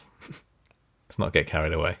think that's... Let's not get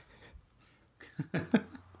carried away.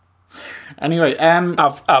 Anyway,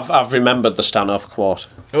 I've remembered the Stanhope quote.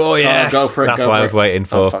 Oh yeah, go for it. That's what I was waiting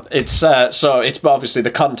for. It's it's obviously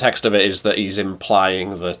the context of it is that he's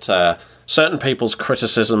implying that certain people's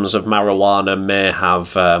criticisms of marijuana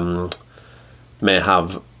may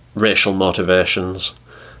have racial motivations.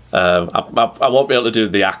 I won't be able to do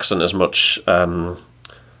the accent as much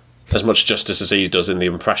justice as he does in the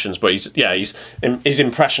impressions, but his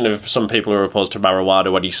impression of some people who are opposed to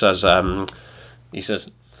marijuana when he says,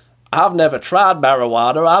 "I've never tried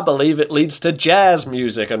marijuana. I believe it leads to jazz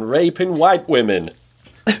music and raping white women."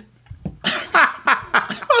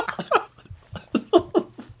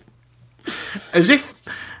 as if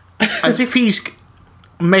he's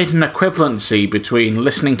made an equivalency between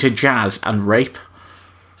listening to jazz and rape?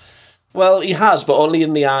 Well, he has, but only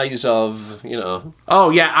in the eyes of, Oh,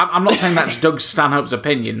 yeah, I'm not saying that's Doug Stanhope's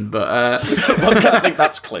opinion, but... I think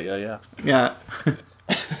that's clear, yeah. Yeah.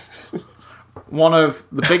 One of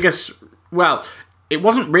the biggest... Well, it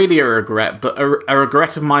wasn't really a regret, but a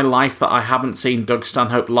regret of my life that I haven't seen Doug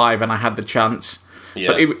Stanhope live and I had the chance. Yeah.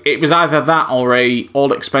 But it was either that or a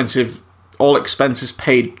all expenses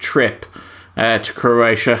paid trip to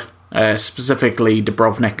Croatia, specifically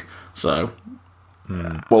Dubrovnik. So...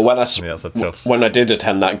 Well, that's a tough. when I did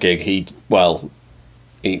attend that gig, he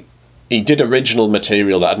did original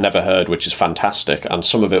material that I'd never heard, which is fantastic, and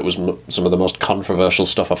some of it was some of the most controversial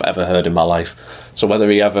stuff I've ever heard in my life. So whether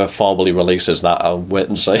he ever formally releases that, I'll wait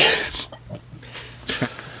and see.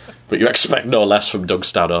 But you expect no less from Doug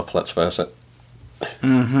Stanhope, let's face it.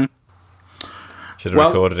 Mm-hmm. Should have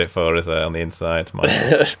recorded it for us on the inside,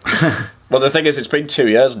 Michael. Well, the thing is, it's been 2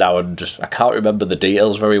 years now, and I can't remember the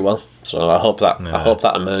details very well. So I hope that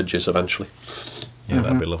emerges eventually. Yeah,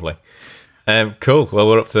 that'd be lovely. Cool. Well,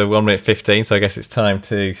 we're up to 1 minute 15, so I guess it's time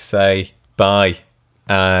to say bye.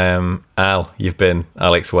 Al, you've been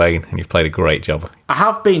Alex Wayne, and you've played a great job. I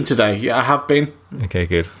have been today. Yeah, I have been. Okay,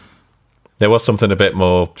 good. There was something a bit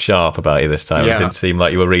more sharp about you this time. Yeah. It didn't seem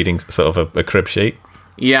like you were reading sort of a crib sheet.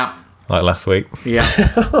 Yeah. Like last week. Yeah.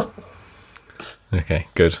 Okay,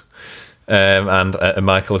 good. And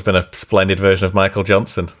Michael has been a splendid version of Michael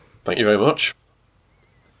Johnson. Thank you very much.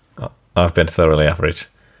 I've been thoroughly average.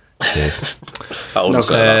 Cheers. I wouldn't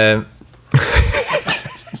say that.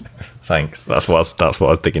 Thanks. That's what I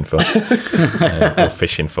was digging for. Or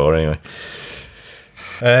fishing for, anyway.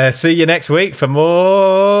 See you next week for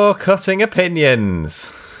more Cutting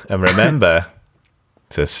Opinions. And remember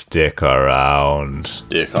to stick around.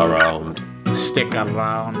 Stick around. Stick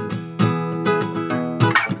around.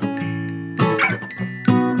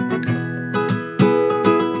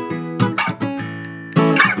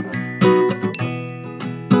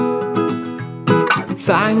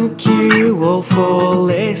 Thank you all for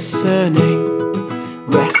listening.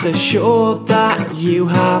 Rest assured that you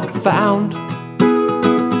have found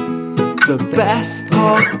the best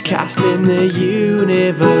podcast in the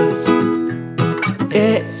universe.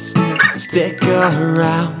 It's Stick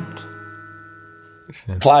Around.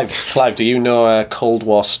 Clive, do you know Cold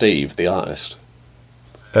War Steve, the artist?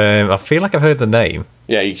 I feel like I've heard the name.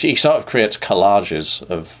 Yeah, he sort of creates collages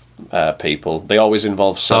of people. They always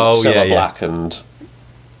involve Cilla Black and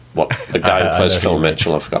the guy who plays Phil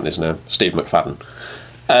Mitchell. I've forgotten his name. Steve McFadden.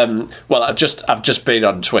 Well, I've just been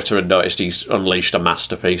on Twitter and noticed he's unleashed a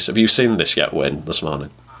masterpiece. Have you seen this yet, Wayne? This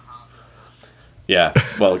morning. Yeah.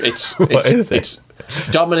 Well, it's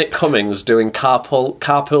Dominic Cummings doing carpool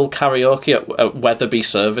karaoke at Weatherby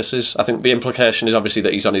Services. I think the implication is obviously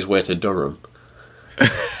that he's on his way to Durham.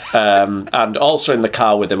 And also in the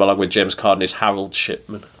car with him, along with James Corden, is Harold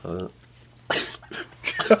Shipman.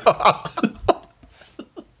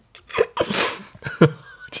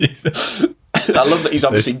 Jesus. I love that he's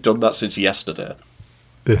obviously done that since yesterday.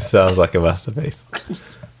 This sounds like a masterpiece.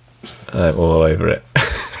 I'm all over it.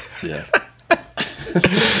 Yeah.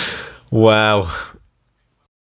 Wow.